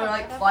 the solar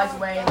like flies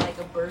away in like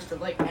a burst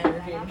of like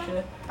energy and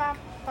shit.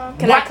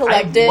 Can I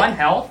collect have it? 1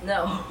 health?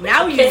 No.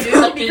 Now you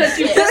do because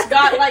you just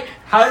got like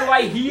How do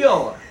I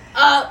heal?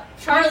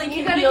 Charlie You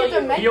can gotta heal get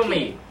the you. med Heal kit.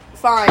 me.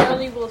 Fine.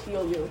 Charlie will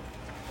heal you.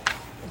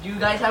 Do you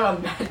guys have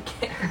a med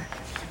kit?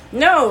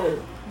 No,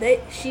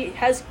 she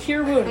has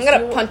cure wounds. I'm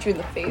gonna punch you in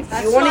the face.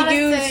 That's You wanna not a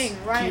use thing,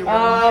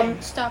 right?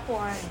 Stop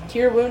lying.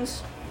 Cure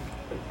wounds.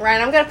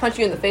 Ryan, I'm gonna punch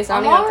you in the face. I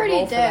I'm don't even have to already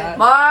roll for dead. that.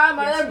 Mom,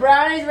 are the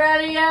brownies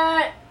ready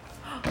yet?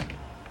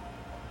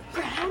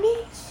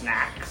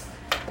 Snacks.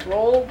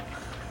 Roll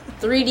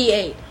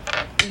 3d8.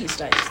 These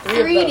dice. 3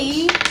 of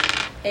 3D. those.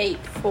 8.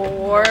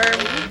 4,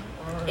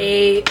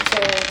 8,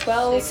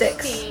 12,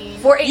 16.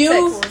 4, 8,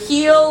 you 6.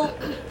 heal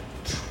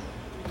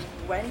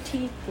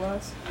 20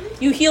 plus.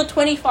 You heal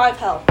 25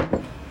 health.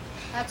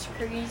 That's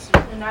crazy.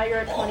 And now you're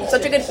at 26.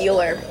 Such a good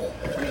healer.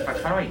 How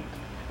do I?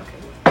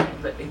 Okay.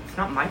 But it's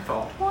not my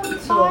fault.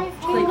 So,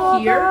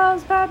 click here.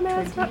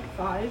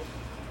 25.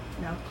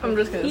 Now, I'm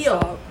just gonna heal.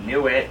 stop.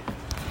 Knew it.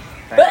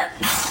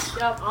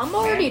 Yep, I'm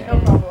already No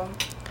problem.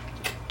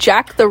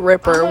 Jack the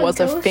Ripper I'm a was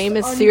a ghost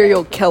famous on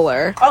serial Netflix.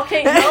 killer.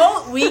 Okay,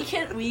 no,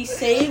 we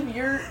save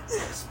your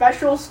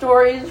special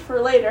stories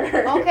for later. Okay,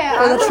 For the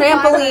I will buy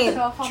trampoline.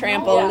 myself a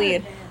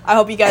Trampoline. I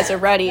hope you guys are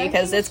ready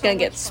because it's gonna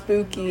get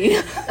spooky.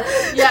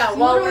 Yeah,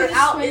 while we're literally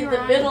out swing in the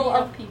around middle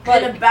and of beat people.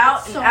 in about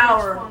It's an so much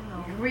hour, fun,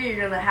 though.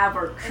 we're gonna have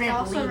our It's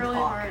also trampoline really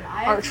talk. hard.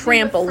 I Our have to do the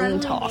trampoline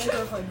friendly talk.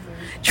 neighborhood version.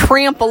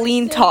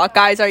 Trampoline talk,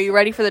 guys. Are you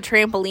ready for the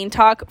trampoline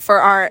talk for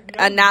our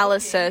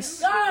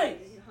analysis? Guys!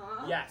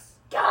 Yes.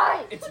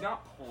 Guys! It's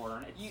not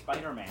porn. It's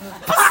Spider-Man.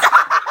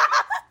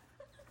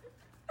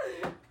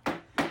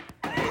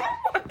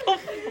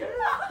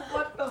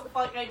 What the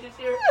fuck I just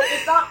hear?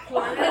 It's not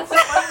porn, it's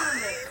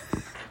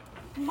Spider-Man.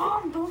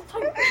 Mom, don't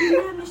type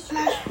in the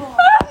smash ball.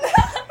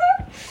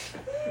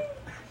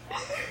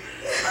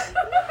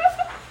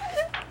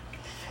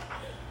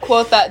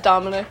 Quote that,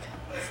 Dominic.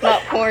 It's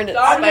not porn. It's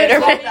I'm gonna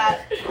quote Spider-Man.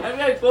 that. I'm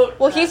gonna quote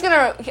Well,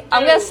 that.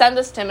 I'm gonna send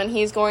this to him, and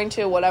he's going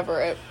to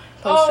whatever it.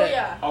 Post Oh it.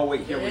 yeah. Oh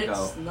wait, here we go.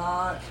 It's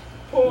not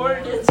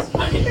porn, it's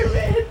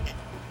Spider-Man.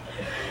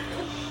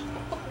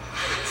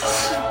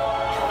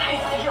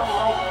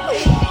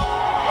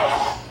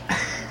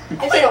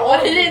 Wait,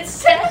 what did it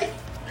say?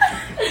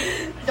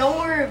 Don't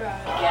worry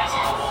about it.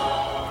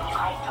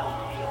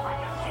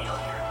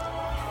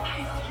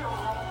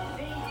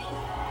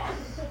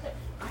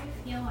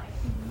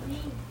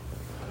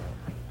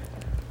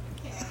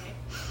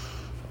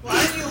 Why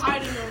are you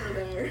hiding over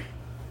there?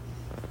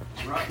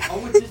 Right.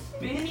 Oh, it's a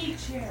spinny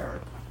chair.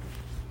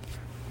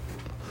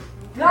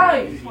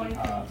 Guys!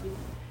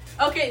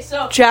 Okay,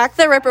 so Jack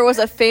the Ripper was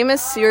a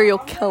famous serial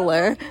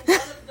killer.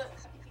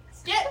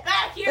 get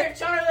back here,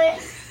 Charlie!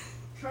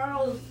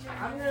 Charles,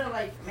 I'm gonna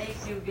like make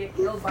you get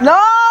killed by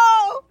No!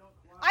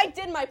 I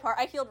did my part.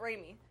 I healed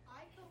Raimi.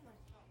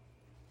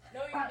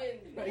 No, you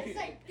didn't. Yes,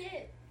 I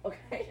did.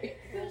 Okay.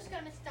 Who's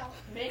gonna stop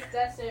me? Make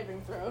death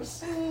saving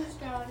throws. Who's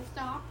gonna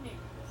stop me?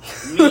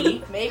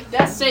 Me? Make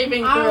death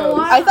saving I don't throws.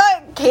 want- I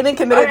thought Kaden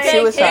committed Okay,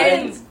 suicide.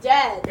 Caden's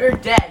dead. You're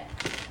dead.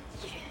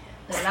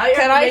 And now you're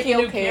Can gonna I make a heal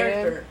new Caden?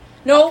 character.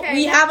 No, Okay,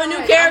 we that's have a new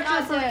fine. character I'm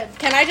not for. dead.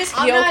 Can I just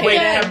I'm heal not Wait,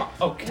 Kaden? dead.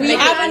 okay. We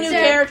have a I'm new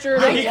dead. character.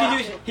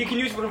 He can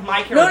use one of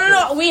my characters.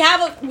 No. We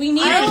have a. We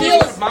need I to always-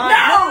 heal.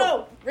 Mine.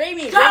 No. Raimi.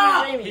 He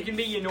Raimi. can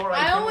be Yenora.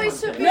 I always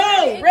submit No,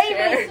 my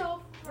Raven.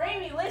 myself.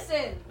 Raimi,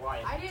 listen.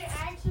 Why? I didn't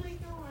actually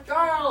kill myself.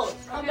 Charles,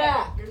 come Okay.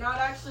 back. You're not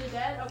actually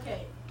dead.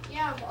 Okay.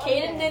 Yeah, but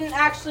Caden okay. didn't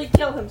actually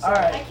kill himself.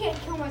 I can't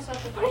kill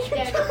myself if I'm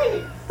dead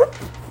already.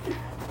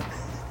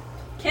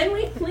 Can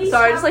we please?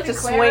 Sorry, I have just like the to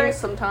cleric?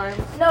 swing sometimes.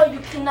 No, you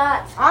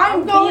cannot.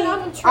 I'm going being.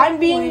 on a I'm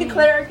being the trampoline.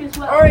 cleric as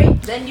well.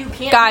 Alright, then you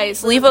can't.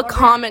 Guys, leave a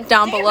comment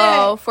down Damn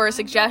below it. for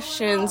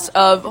suggestions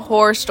of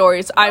horror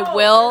stories. No, I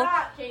will you're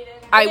not, Caden.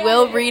 I Damn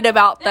will it. read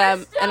about them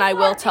There's still and I will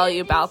more tell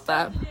you baby about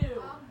stuff them. to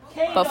do.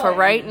 Caleb, But for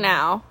right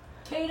now,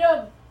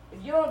 Caleb,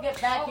 if you don't get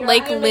back here,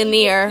 Lake I'm gonna make you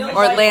Lanier get killed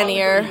or by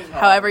Lanier, one of these.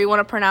 however you want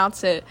to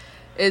pronounce it,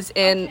 is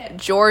in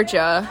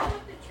Georgia,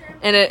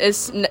 and it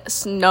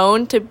is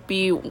known to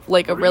be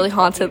like a really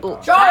haunted.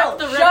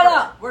 Charles, shut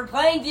up. We're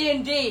playing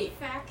D&D.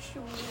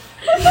 Factual.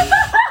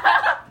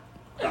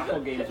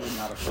 Doppelgangers are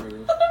not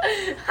approved.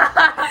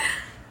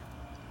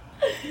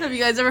 Have you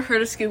guys ever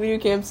heard of Scooby-Doo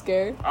Camp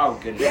Scare? Oh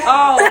goodness.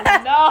 Oh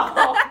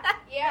no.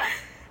 Yeah.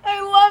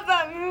 I love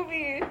that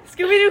movie.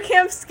 Scooby-Doo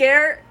Camp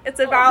Scare. It's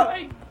about Oh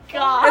my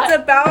God. it's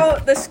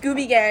about the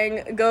Scooby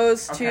Gang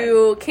goes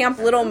to Camp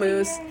Little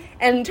Moose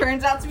and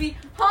turns out to be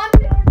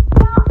haunted. Give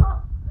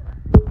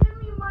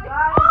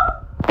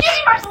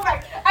me my phone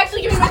back.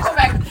 Actually, give me my phone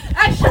back.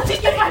 Actually,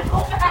 give me my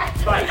phone back.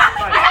 Fight.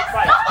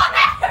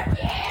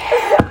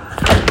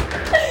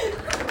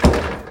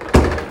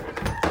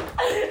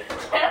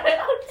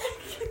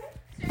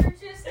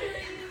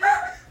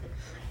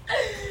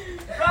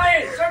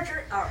 Ryan, search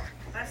your. Oh,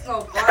 that's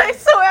so I funny.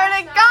 swear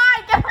to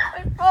God, get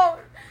off my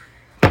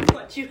phone.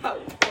 What you have?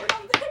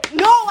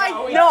 No,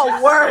 it's no,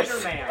 just worse.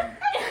 Spider-Man.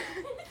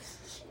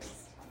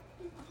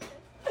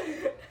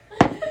 Can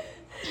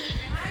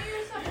I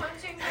use a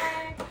punching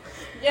bag?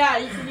 Yeah,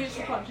 you can use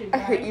your punching I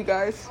hate bag. you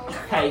guys.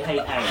 Hey.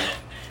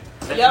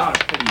 That's Yep.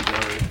 not a pretty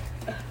word.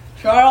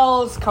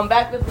 Charles, come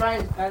back with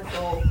Ryan's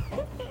pencil.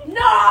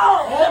 No!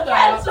 Hold the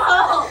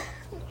pencil!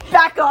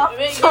 Back off.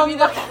 Give me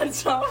the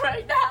pencil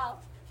right now.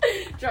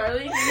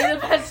 Charlie, give me the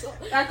pencil.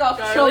 Back off,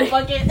 Charlie. Charlie.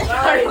 Bucket.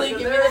 Charlie, give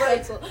me the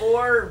pencil.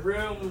 4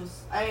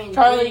 rooms.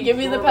 Charlie, give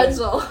me the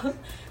pencil.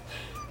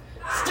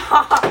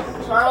 Stop.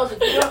 Charles, if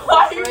you don't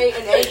cooperate,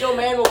 an angel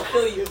man will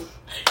kill you.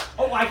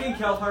 Oh, I can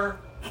kill her.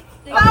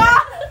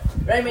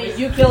 Remy,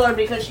 you kill her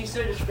because she's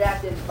so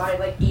distracted by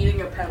like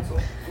eating a pencil.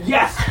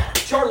 Yes,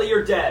 Charlie,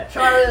 you're dead.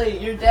 Charlie,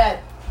 you're dead.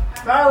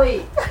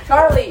 Charlie,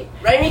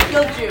 Remy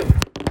killed you.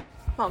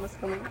 Mama's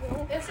coming.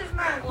 This is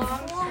my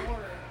long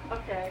sword.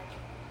 Okay.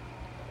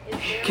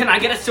 Can I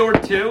get a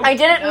sword too? I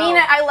didn't mean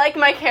it. I like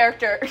my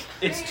character.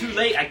 It's too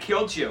late. I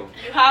killed you.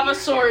 You have a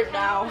sword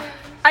now.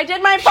 I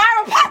did my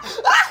pyro.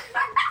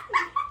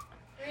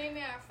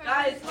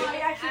 Guys, can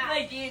we actually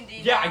play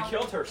D&D Yeah, now? I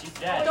killed her. She's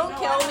dead. Don't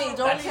kill me.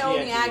 Don't That's kill the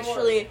me. idea.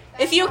 Actually,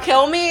 if you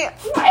kill me,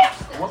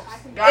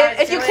 Guys,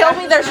 if you can we kill me,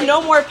 actually there's play-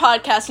 no more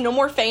podcasts, no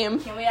more fame,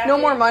 Can we no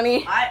actually- more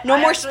money, no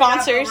more actually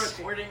have sponsors, a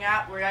recording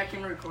app where I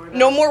can record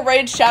no this. more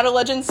Raid Shadow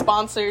Legends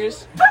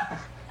sponsors.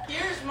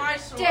 Here's my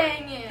sword.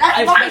 Dang it. That's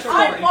I my have special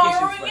sword. order in case you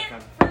borrowing split it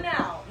them. for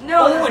now.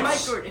 No, Oh, that's it's- my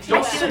sword. If you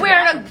don't want swear it,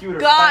 Swear to Computer,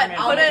 God, Spider-Man,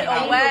 put it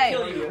I'll away.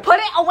 kill you. Put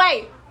it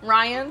away,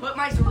 Ryan. put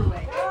my sword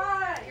away.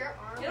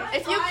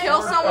 If you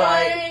kill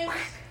someone,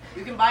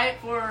 You can buy it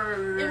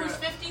for. It was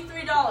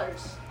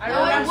 $53. I No, it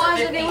remember.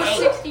 wasn't. It was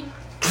 60.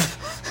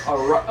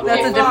 Alright. that's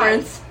a fine.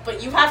 difference.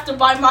 But you have to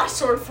buy my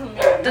sword from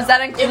me. Does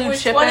that It include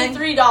was shipping?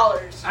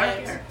 $23. I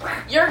don't care.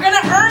 You're gonna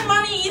earn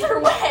money either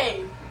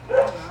way.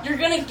 You're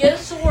gonna get a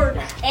sword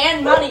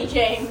and money,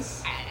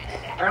 James.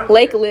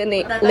 Lake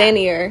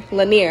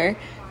Lanier,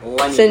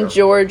 it's in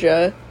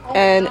Georgia,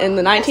 and in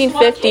the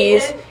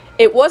 1950s,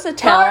 it was a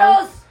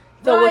town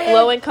filled with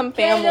low-income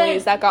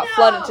families that got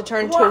flooded to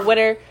turn to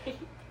a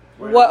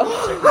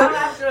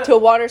to a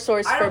water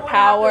source I for don't wanna have to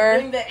power.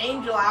 bring the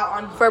angel out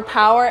on.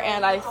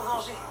 And I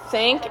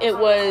think it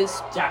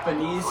was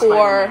Japanese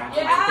For-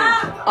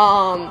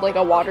 Spider-Man. like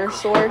a water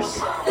source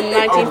in the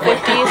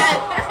 1950s.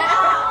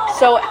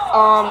 So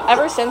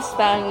ever since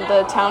then,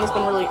 the town has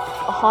been really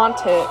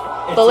haunted.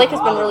 The lake has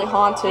been really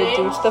haunted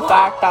due to the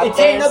fact that It's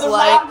there's another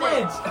like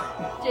rapids.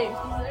 James,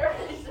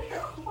 is there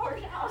a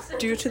courthouse?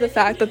 due to the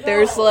fact that there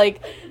was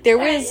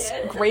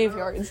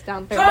graveyards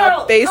down there that Charles, come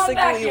back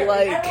basically here. If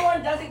like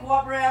everyone doesn't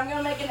cooperate, I'm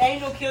gonna make an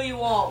angel kill you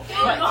all.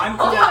 I'm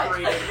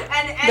cooperating.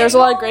 there's a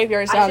lot of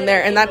graveyards down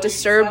there, and that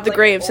disturbed the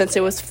grave since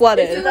it was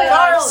flooded.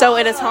 So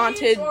it is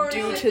haunted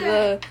due to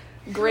the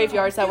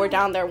graveyards that were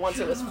down there once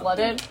it was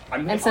flooded.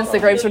 And since the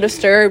graves were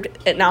disturbed,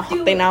 they now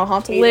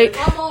haunt the lake.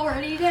 I'm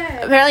already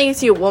dead. Apparently, you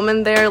see a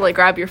woman there, like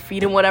grab your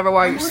feet and whatever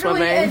while you're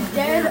swimming.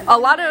 Dead. A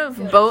lot of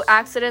boat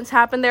accidents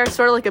happen there,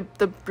 sort of like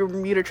the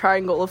Bermuda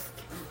Triangle of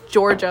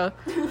Georgia.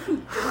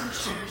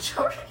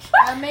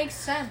 That makes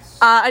sense.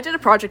 I did a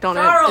project on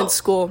it in Charles.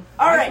 school.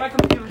 All Why is my right,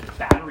 computer's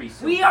battery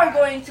so we are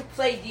going to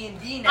play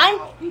D&D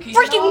now. I'm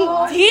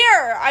freaking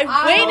here! I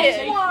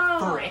waited!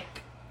 frick?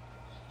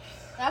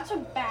 That's a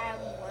bad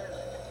word.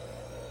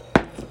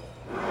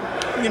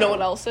 You know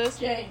what else is?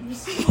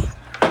 James. It's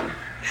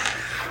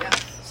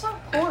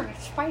not porn,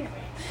 it's Spider-Man.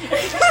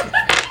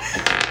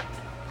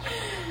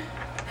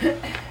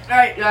 All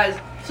right, guys.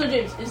 So,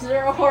 James, is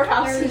there a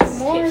whorehouse? in There's this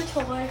more game? to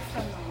life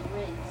than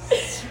the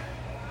Riz.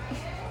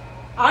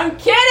 I'm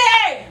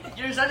kidding!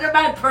 You're such a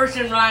bad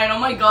person, Ryan. Oh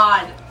my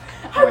God.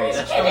 Wait,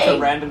 that's those are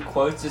random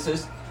quotes. This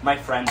is my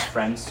friend's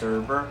friend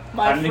server.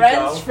 My I'm gonna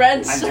friend's go.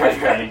 friend I'm server.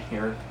 typing in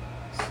here.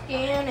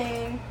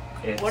 Scanning.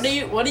 It's, What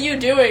are you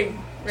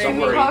doing? Don't Jimmy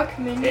worry. Hawk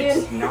Minion.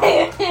 It's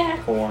not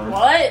porn.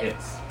 What?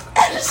 It's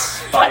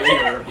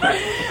Spider.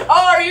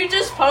 Oh, are you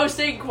just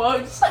posting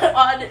quotes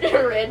on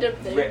random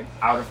things?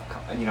 Out of,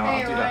 I'll Hey do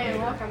that Ryan, later.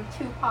 welcome to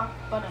Tupac,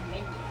 but a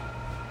minion.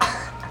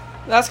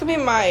 That's gonna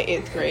be my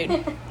 8th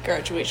grade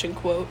graduation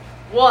quote.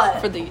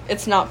 What?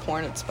 It's not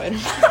porn, it's Spider-Man.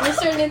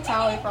 Mr.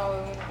 Natali probably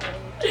won't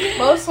win.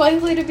 Most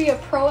likely to be a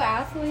pro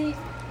athlete?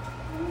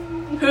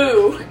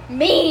 Who?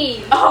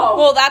 Me! Oh,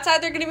 Well, that's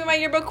either gonna be my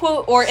yearbook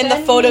quote or in the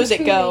Send photos me it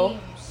 2 go.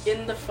 names.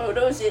 in the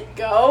photos it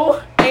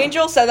go.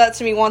 Angel said that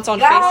to me once on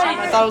Guys! FaceTime.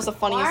 I thought it was the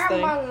funniest Why am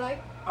thing. I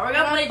like Are we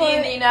gonna play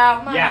Put D&D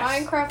now? my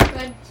Yes. Minecraft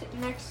bed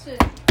next to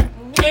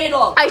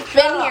Caleb. I've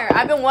been here.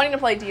 I've been wanting to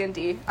play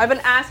D&D. I've been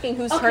asking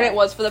whose turn Okay. it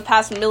was for the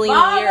past million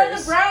Mom, are the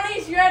years.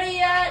 brownies ready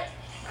yet?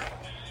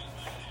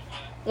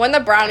 When the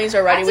brownies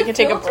are ready, That's we a can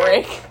take a filter.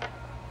 break.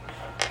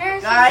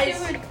 Harrison Guys,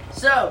 Stewart.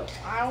 so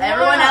I everyone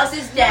wanna- else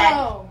is dead.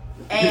 No.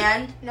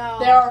 and No.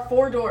 There are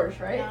 4 doors,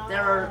 right? No.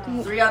 there are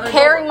 3 other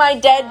Carrying doors. my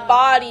dead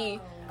body.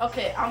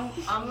 Okay, I'm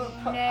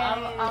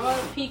gonna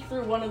peek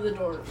through one of the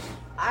doors.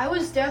 I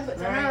was dead, but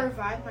then I Right.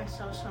 revived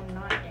myself, so I'm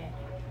not dead.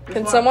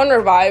 Can someone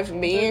revive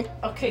me?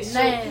 Okay,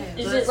 so No.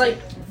 is it like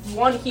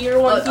one here,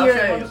 one Look, here,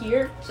 okay. and one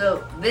here?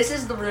 So this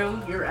is the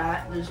room you're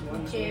at. There's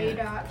one J. here.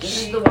 dot This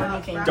is J the one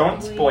dot you came- Don't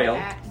Bradley spoil.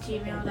 at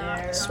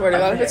gmail.com. Swear to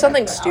God, if it's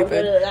something I'll go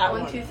stupid. to that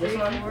 1, one. 2, 3, This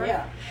one? 4.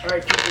 Yeah.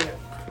 Alright, keep it.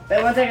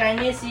 Wait one second, I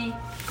need to see.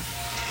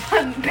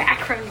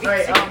 Background Alright,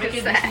 music I'll make is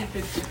it that.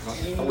 DC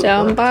 50.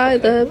 Down by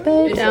the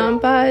bay, down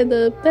by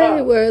the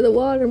bay, where the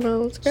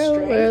watermelons grow,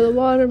 where the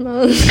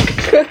watermelons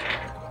grow.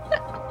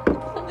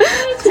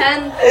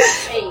 10,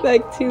 8.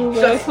 Back to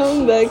my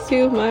home, back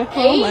to my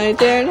home, I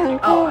dare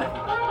not Oh, go.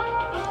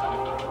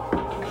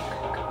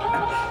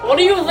 What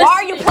are you listening? Why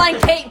are you playing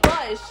Kate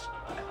Bush?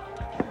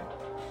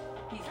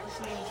 he's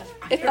listening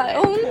to If I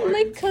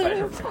only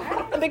could,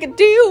 I'd make a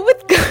deal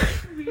with God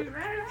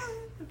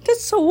to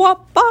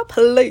swap our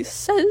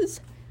places.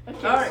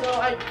 Okay, Alright. so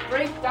I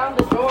break down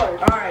the door.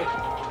 Alright.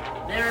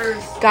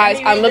 There's Guys,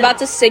 I'm about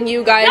to sing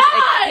you guys a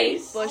Kate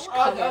Nice! Bush Oh,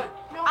 cover.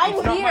 No, I'm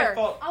It's not my here.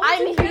 fault.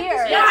 I'm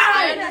here. Yeah,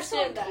 I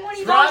understand that.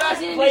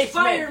 Product He's placement.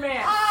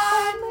 Spider-Man.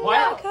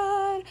 What?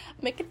 God,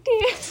 make a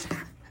dance.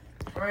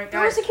 Alright,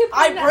 There was guys. a kid I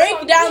playing that break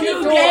song down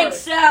too. the gang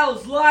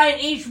cells line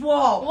each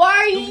wall. Why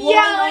are The you one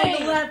on the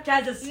yelling? left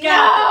has a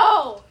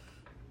scalpel.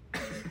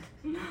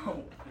 No!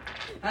 No.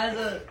 Has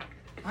a.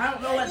 I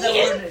don't know what that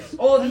word is.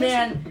 Old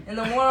man, and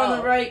the one on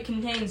the right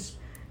contains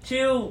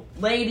 2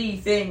 lady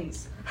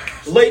things.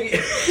 Lady.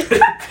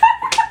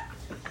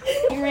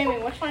 You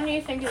Raymond, which one do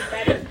you think is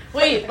better?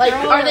 Wait, like,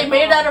 are they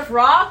made out of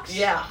rocks?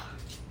 Yeah.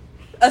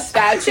 A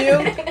statue?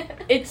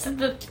 It's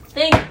the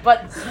thing,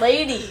 but it's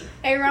lady.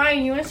 Hey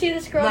Ryan, you want to see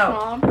this girl's No.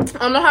 mom? I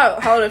don't know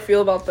how to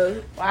feel about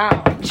this.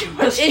 Wow.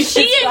 Is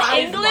she in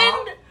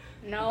England?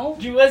 No.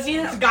 Do you want to see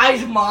this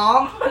guy's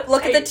mom?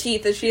 Look at the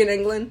teeth. Is she in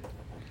England?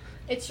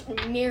 It's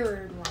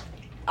mirrored one.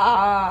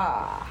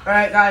 Ah.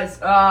 Alright, guys.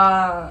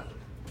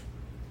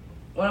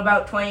 One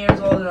about 20 years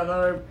old and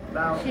another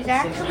about. She's 16.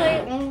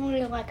 actually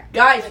only like.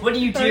 Guys, what do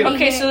you do?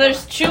 Okay, so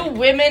there's 2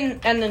 women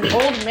and an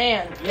old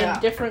man Yeah.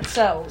 in different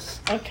cells.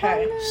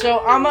 Okay, so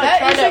I'm gonna That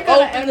try isn't to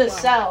gonna open end the well.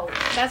 cells.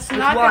 That's Which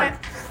not one? gonna.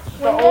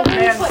 The old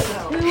Whenever you man put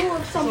cell. 2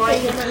 of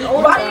something in an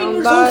old Ryan,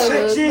 you're so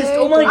sexist.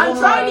 Oh my I'm god.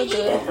 trying to eat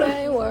it.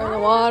 Where the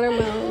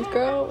watermelons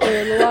grow,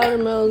 where the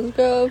watermelons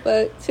grow,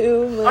 but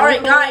to my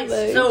Alright, guys,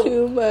 back so-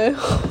 to my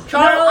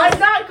No, I'm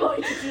not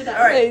going to do that.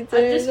 Alright.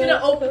 I'm just gonna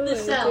open the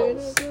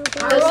cells.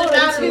 Doesn't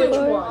matter which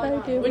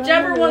one.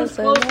 Whichever one's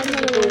closest to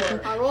the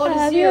door. I rolled a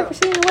Have you 0. ever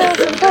seen a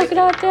Wilson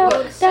crocodile tail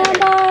down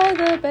by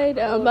the bay,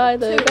 down by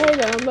the bay,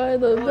 down by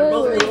the bay,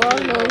 where the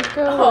watermelons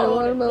grow, where the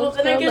watermelons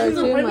well, then I grow, guess back it's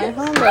to a my win.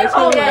 home, back to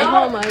my Okay.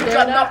 home, I dare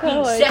Stop not being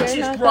go, I dare sexist,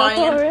 not go,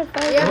 Brian. for if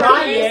I Yeah, go.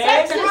 Ryan.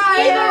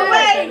 Either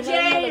way,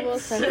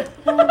 James.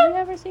 Have you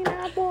ever seen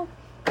Apple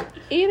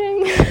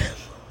eating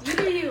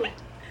You.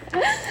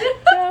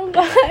 down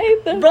by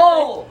the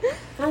Roll.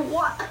 For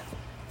what?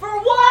 For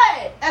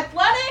what?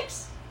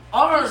 Athletics?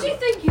 Arm. Did you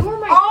think you were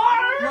my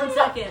Arm? 1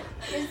 second.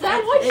 Is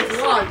that what you It's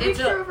saw? locked. It's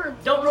Picture a- of her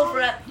Don't roll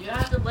for it. You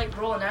have to like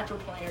roll a natural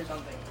 20 or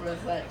something for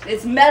athletics.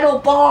 It's metal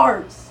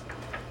bars.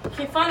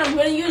 Okay, fine. I'm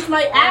gonna use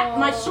my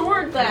my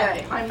sword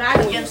then. My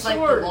magic Against like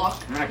the sword. lock.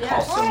 I'm gonna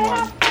Yes. call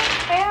someone.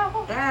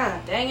 Ah,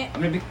 dang it.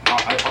 I'm gonna be. I'll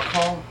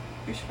call.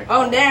 Who should I Oh,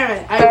 call? damn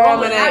it. I Oh,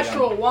 rolled a man.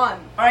 natural 1.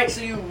 Alright,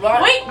 so you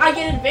run. Wait, I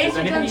get Does advantage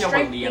anybody on know what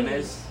strength. Liam thingies.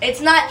 is?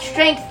 It's not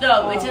strength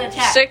though, it's an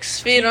attack. 6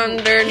 feet Hit it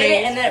underneath.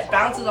 and then it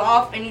bounces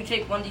off and you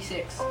take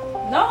 1d6.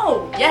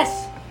 No.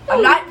 Yes.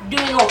 I'm not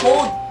doing a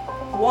whole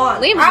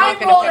 1. Liam's I'm not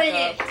gonna rolling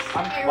pick it. up.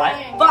 I'm what?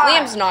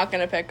 Five. Liam's not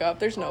gonna pick up.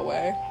 There's no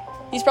way.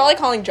 He's probably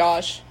calling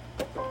Josh.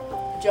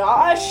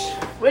 Josh?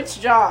 Which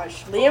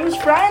Josh? Liam's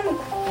friend?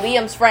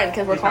 Liam's friend,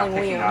 because we're He's not calling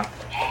picking Liam.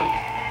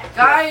 up.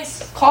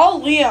 Guys, Call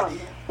Liam.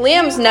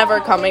 Liam's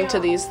never coming to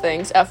these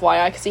things,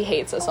 FYI, because he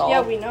hates us all.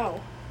 Yeah, we know.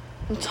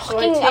 I'm I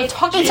talking, take- I'm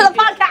talking to the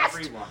podcast.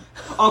 Everyone.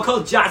 I'll call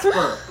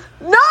Jasper.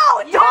 No,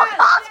 don't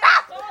call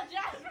Jasper. Call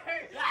Jasper.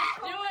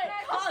 Do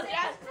it. Call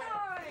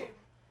Jasper.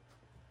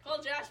 Call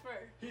Jasper.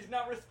 He's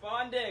not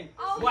responding.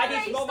 Oh, Why do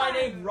you spell my FaceTime.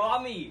 name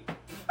Rami?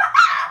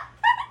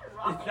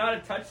 It's not a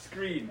touch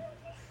screen.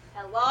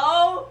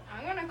 Hello?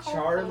 I'm gonna call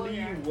Charlie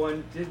Chloe.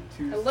 wanted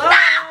to.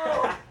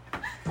 Hello?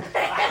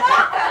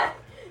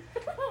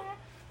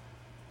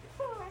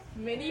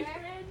 Mini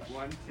fridge?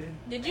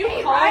 Wanted. Did you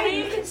Hey, call Ryan, me?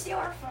 you can steal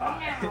our phone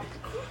now.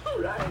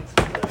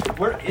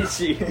 Where is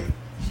she?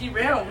 she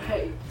ran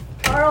away.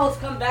 Charles,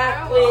 come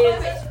back, Oh,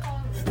 please.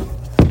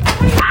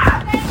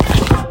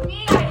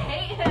 I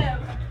hate him.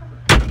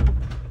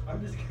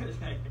 I'm just gonna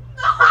say.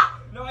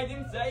 No, I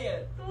didn't say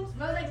it.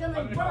 Smells like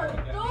something I'm burnt.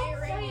 gonna- Don't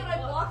say it. I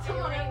blocked him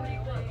on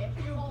everything.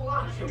 You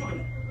blocked him on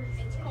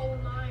everything. It's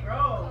cold 9.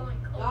 Bro,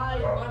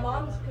 guys, my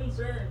mom's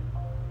concerned.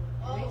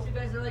 Oh. Thinks you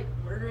guys are like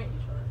murdering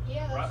each other.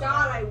 Yeah, that's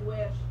God, I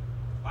wish.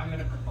 I'm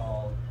gonna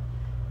call.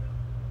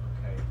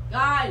 Okay.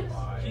 Guys,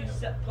 Why? she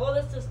told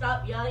us to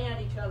stop yelling at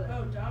each other.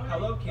 Oh, Dominic.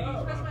 Hello, Kitty.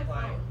 Oh, Wanna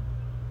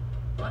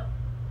play?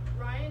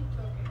 Ryan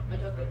took I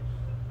it. took it.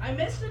 I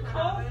missed a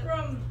call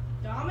from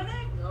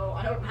Dominic. No,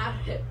 I don't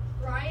have it.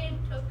 Ryan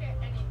took it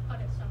and he put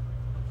it somewhere.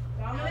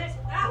 Dominic.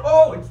 Ah.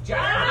 Oh, it's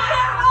Jasper.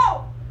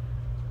 Ah!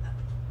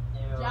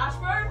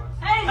 Jasper?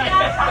 Hey,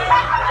 Jasper!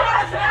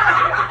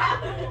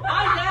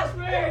 Hi,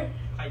 Jasper!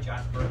 Hi,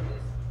 Jasper.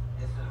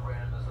 This is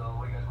random as hell.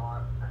 What do you guys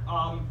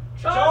want?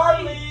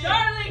 Charlie!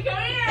 Charlie,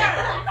 come here!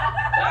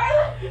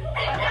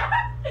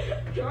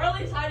 Charlie!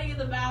 Charlie's hiding in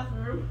the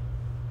bathroom.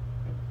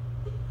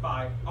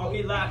 Bye. Oh,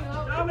 he left.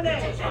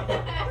 Dominic!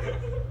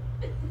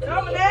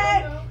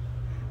 Dominic!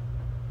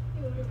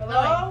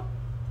 Hello?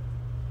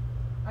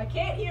 I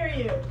can't hear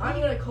you. I'm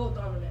gonna call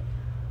Dominic.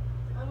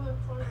 I'm gonna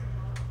call him.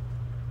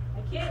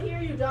 I can't hear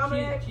you,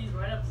 Dominic. She's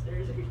right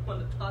upstairs if you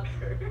want to talk to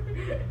her.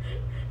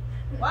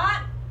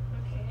 What?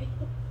 Okay.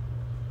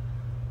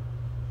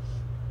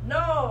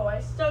 No,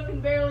 I still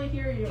can barely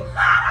hear you.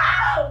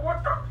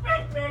 What the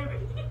frick, baby?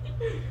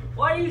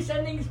 Why are you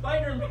sending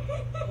Spider-Man?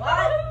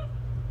 What?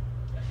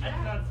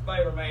 That's not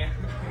Spider-Man.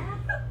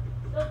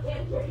 Still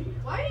can't hear you.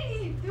 Why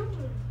did he do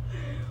it?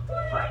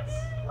 What?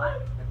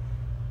 What?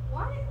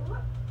 Why?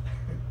 What?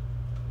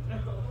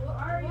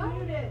 Are you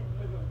muted?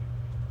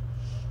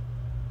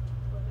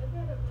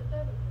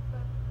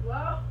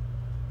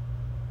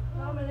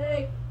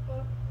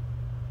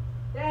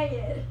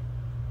 it.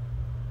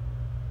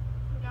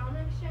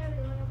 Dominic said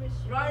one of his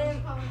Ryan.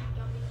 students called him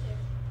dummy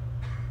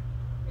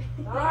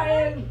sick.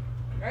 Ryan.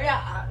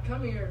 Yeah,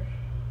 come here.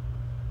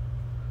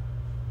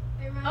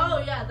 Hey, Ryan, Oh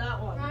yeah,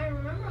 that one. Ryan,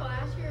 remember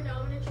last year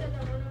Dominic said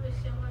that one of his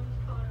siblings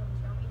called him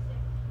dummy sick?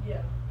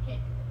 Yeah. Hey,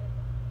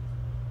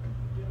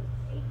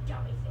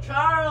 dummy sick.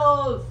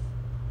 Charles.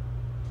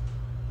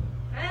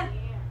 Yeah.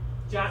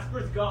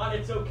 Jasper's gone.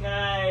 It's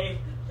okay.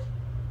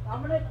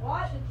 Dominic,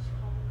 what?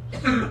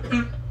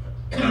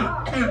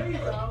 Ah, there you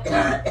go.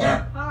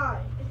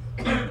 Hi.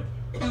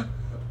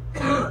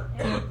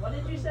 What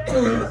did you say?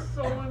 It's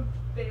so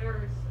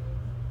embarrassing.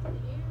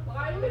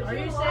 Why would Are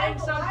you saying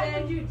something?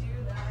 Why would you do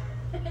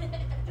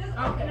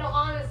that? Okay. No,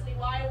 honestly,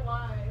 why?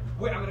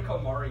 Wait, I'm gonna call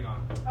Marion.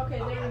 Okay,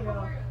 there we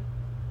go.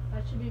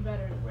 That should be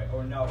better. Wait,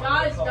 or no.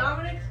 Guys,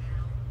 Dominic?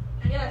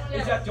 Yes,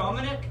 yes. Is that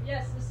Dominic?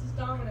 Yes, this is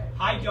Dominic.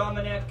 Hi,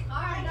 Dominic.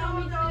 Alright,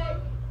 dummy sick.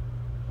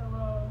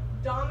 Hello.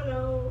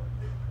 Domino.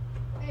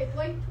 Hey,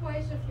 blink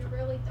twice if you're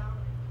really Dominic.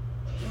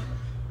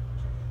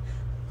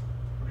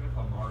 We're gonna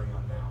call Marion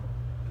now.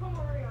 Come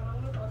on, Ariana, I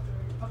want to talk to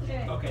her.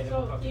 Okay, Okay, then so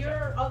we'll talk to here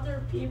are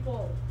other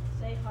people.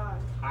 Say hi.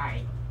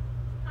 Hi.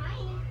 Hi.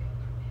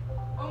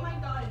 Oh my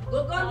god.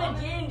 Look on the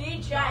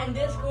D&D chat in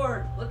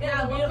Discord. Look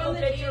at the beautiful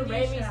picture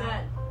Raimi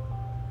sent.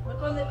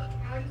 Look on the...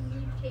 How do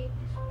you take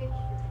this picture?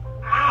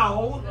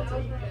 Ow! That's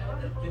what you get.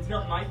 It's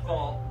not my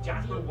fault.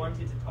 Jasper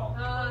wanted to talk.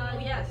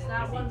 Yes,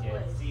 that Yes, one he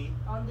did. place. See?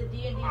 On the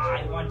D&D chat.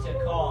 I want to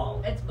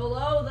call. It's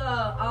below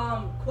the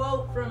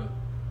quote from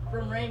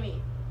Raimi.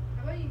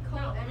 How about you call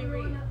No, let me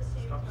everyone read. at the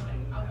same Stop time?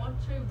 saying I that. want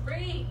to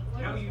read.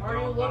 No, you Are you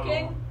don't.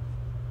 looking?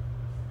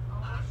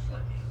 Oh,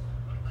 shucks.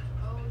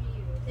 Oh,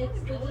 you. It's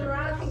the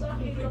giraffe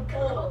sucking the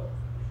pole.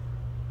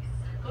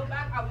 Go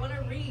back. I want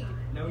to read.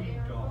 No, you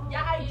don't.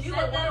 Yeah, I You do.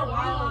 said I that a wanna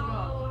while read.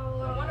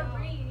 ago. I want to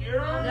read.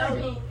 No,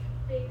 he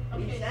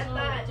Okay, said so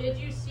that. did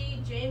you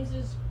see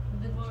James's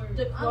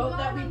The quote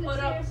that we going on the put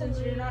up since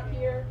you're not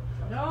here.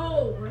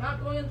 No, we're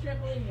not going on the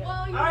trampoline yet.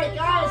 Well, you Alright, said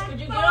guys, that. could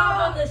you get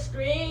off on the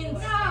screens?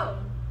 No.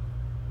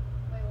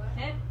 Wait,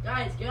 what?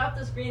 Guys, get off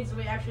the screen so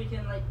we actually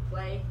can like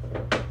play.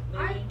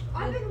 Maybe.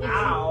 I've been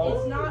Ow.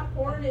 It's not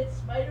porn, it's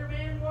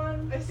Spider-Man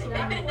one. So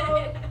that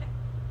quote.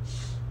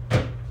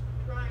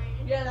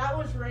 Ryan. Yeah, that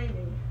was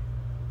raining.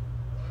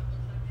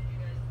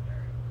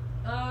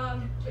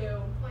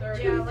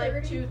 2:30. Yeah, like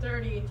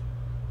 2:30.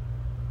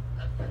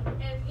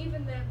 And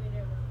even then, we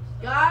never.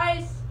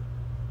 Guys,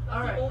 That's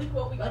alright, the only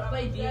quote we got let's out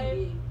play of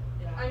today. D&D.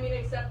 I mean,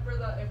 except for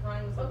the if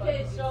Ryan was like,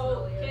 Okay, "Buddy,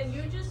 so it's can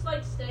you just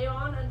like stay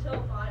on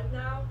until 5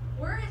 now?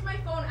 Where is my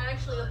phone?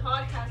 Actually, the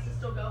podcast is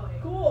still going.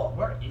 Cool.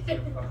 Where is your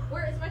phone?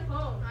 Where is my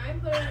phone?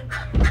 Ryan put it in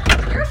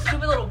there. You're a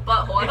stupid little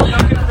butthole. It's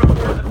not gonna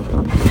record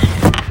the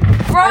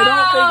Bro! I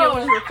don't think it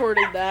was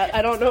recorded that.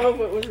 I don't know if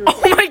it was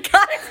recorded. Oh my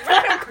god, it's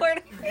not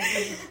recording.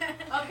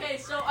 Okay,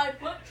 so I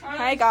put. Charlie's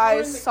Hi phone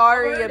guys, in the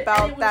sorry cupboard, and it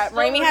about was that. still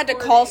Raimi had to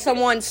recording. call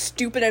someone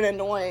stupid and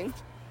annoying.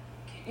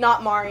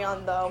 Not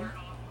Marion though.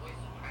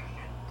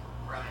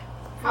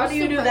 How do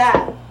you do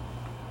that?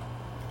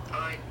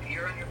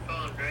 You're on your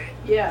phone, right?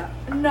 Yeah.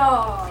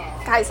 No.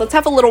 Guys, let's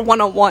have a little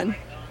one-on-one.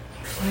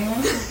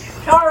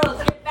 Charles,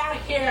 get back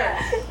here.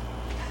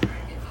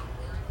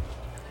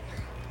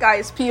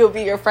 Guys,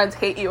 POV, your friends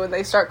hate you and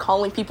they start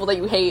calling people that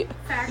you hate.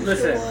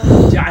 Listen,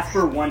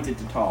 Jasper wanted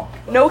to talk.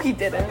 No, he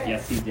didn't.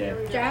 Yes, he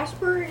did.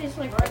 Jasper is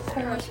like the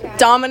coolest guy.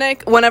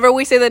 Dominic, whenever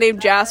we say the name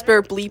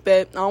Jasper, bleep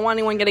it. I don't want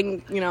anyone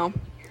getting,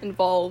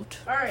 involved.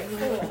 Alright,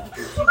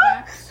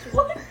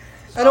 cool.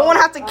 I don't want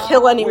to have to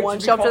kill anyone,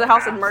 should we show up to call the house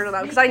Paps? and murder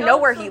them, because I know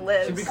where he Should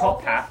lives. we call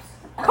Paps?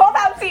 Call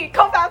Papsy!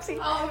 Call Papsy!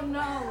 Oh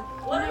no.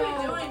 What are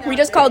we doing now? We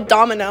just called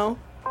Domino.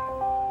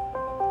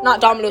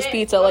 Not Domino's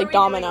Pizza, What are like we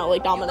Domino, doing?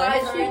 like Domino. You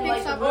guys She are,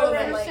 picks like, up the moving,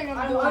 first like, thing I'm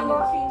I'm doing.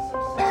 unlocking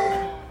some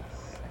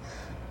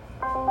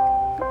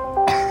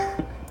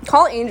stuff.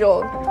 Call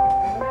Angel.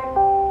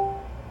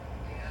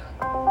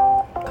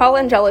 Call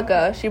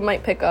Angelica. She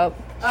might pick up.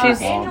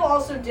 She's. Angel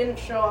also didn't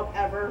show up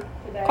ever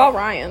today. Call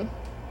Ryan.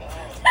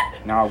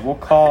 No, we'll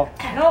call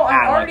No,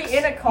 I'm Alex. already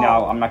in a call.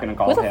 No, I'm not gonna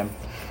call Who the him.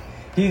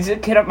 He's a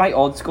kid at my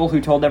old school who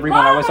told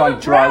everyone I was on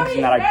drugs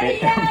and that I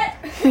bit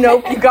him.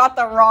 Nope, you got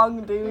the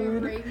wrong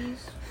dude.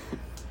 Rabies.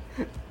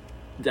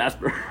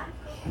 Jasper.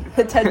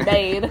 Ted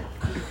Bade.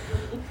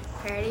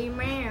 Petty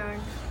man.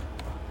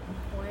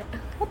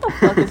 What the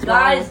fuck is wrong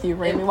Guys, with you,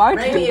 Raimi? Why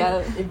would you do Raimi,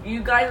 that? if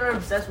you guys are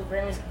obsessed with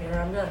Raimi's computer,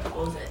 I'm gonna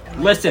close it.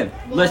 Listen.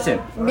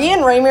 Me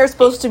and Raimi are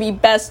supposed to be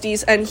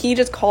besties, and he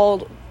just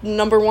called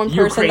number one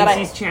Your person that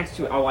crazy's chance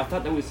to. Oh, I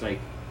thought that was like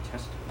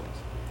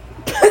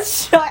testicles.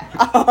 Shut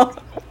up.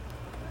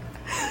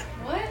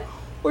 What?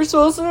 We're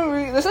supposed to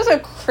be. This is a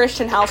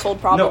Christian household,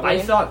 probably. No,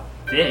 I thought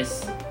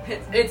this.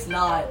 It's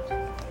not.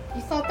 You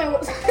thought that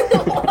was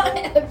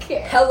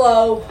okay.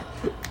 Hello.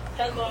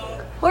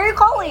 Where are you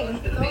calling?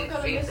 Don't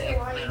go to Mr.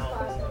 Ryan's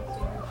class next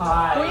year. Who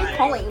Hi. are you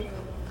calling?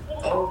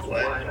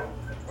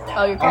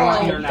 Oh, you're I'm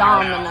calling here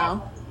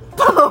now.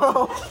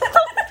 Domino.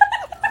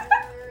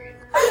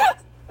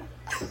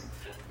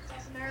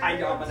 Hi,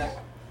 Dominic.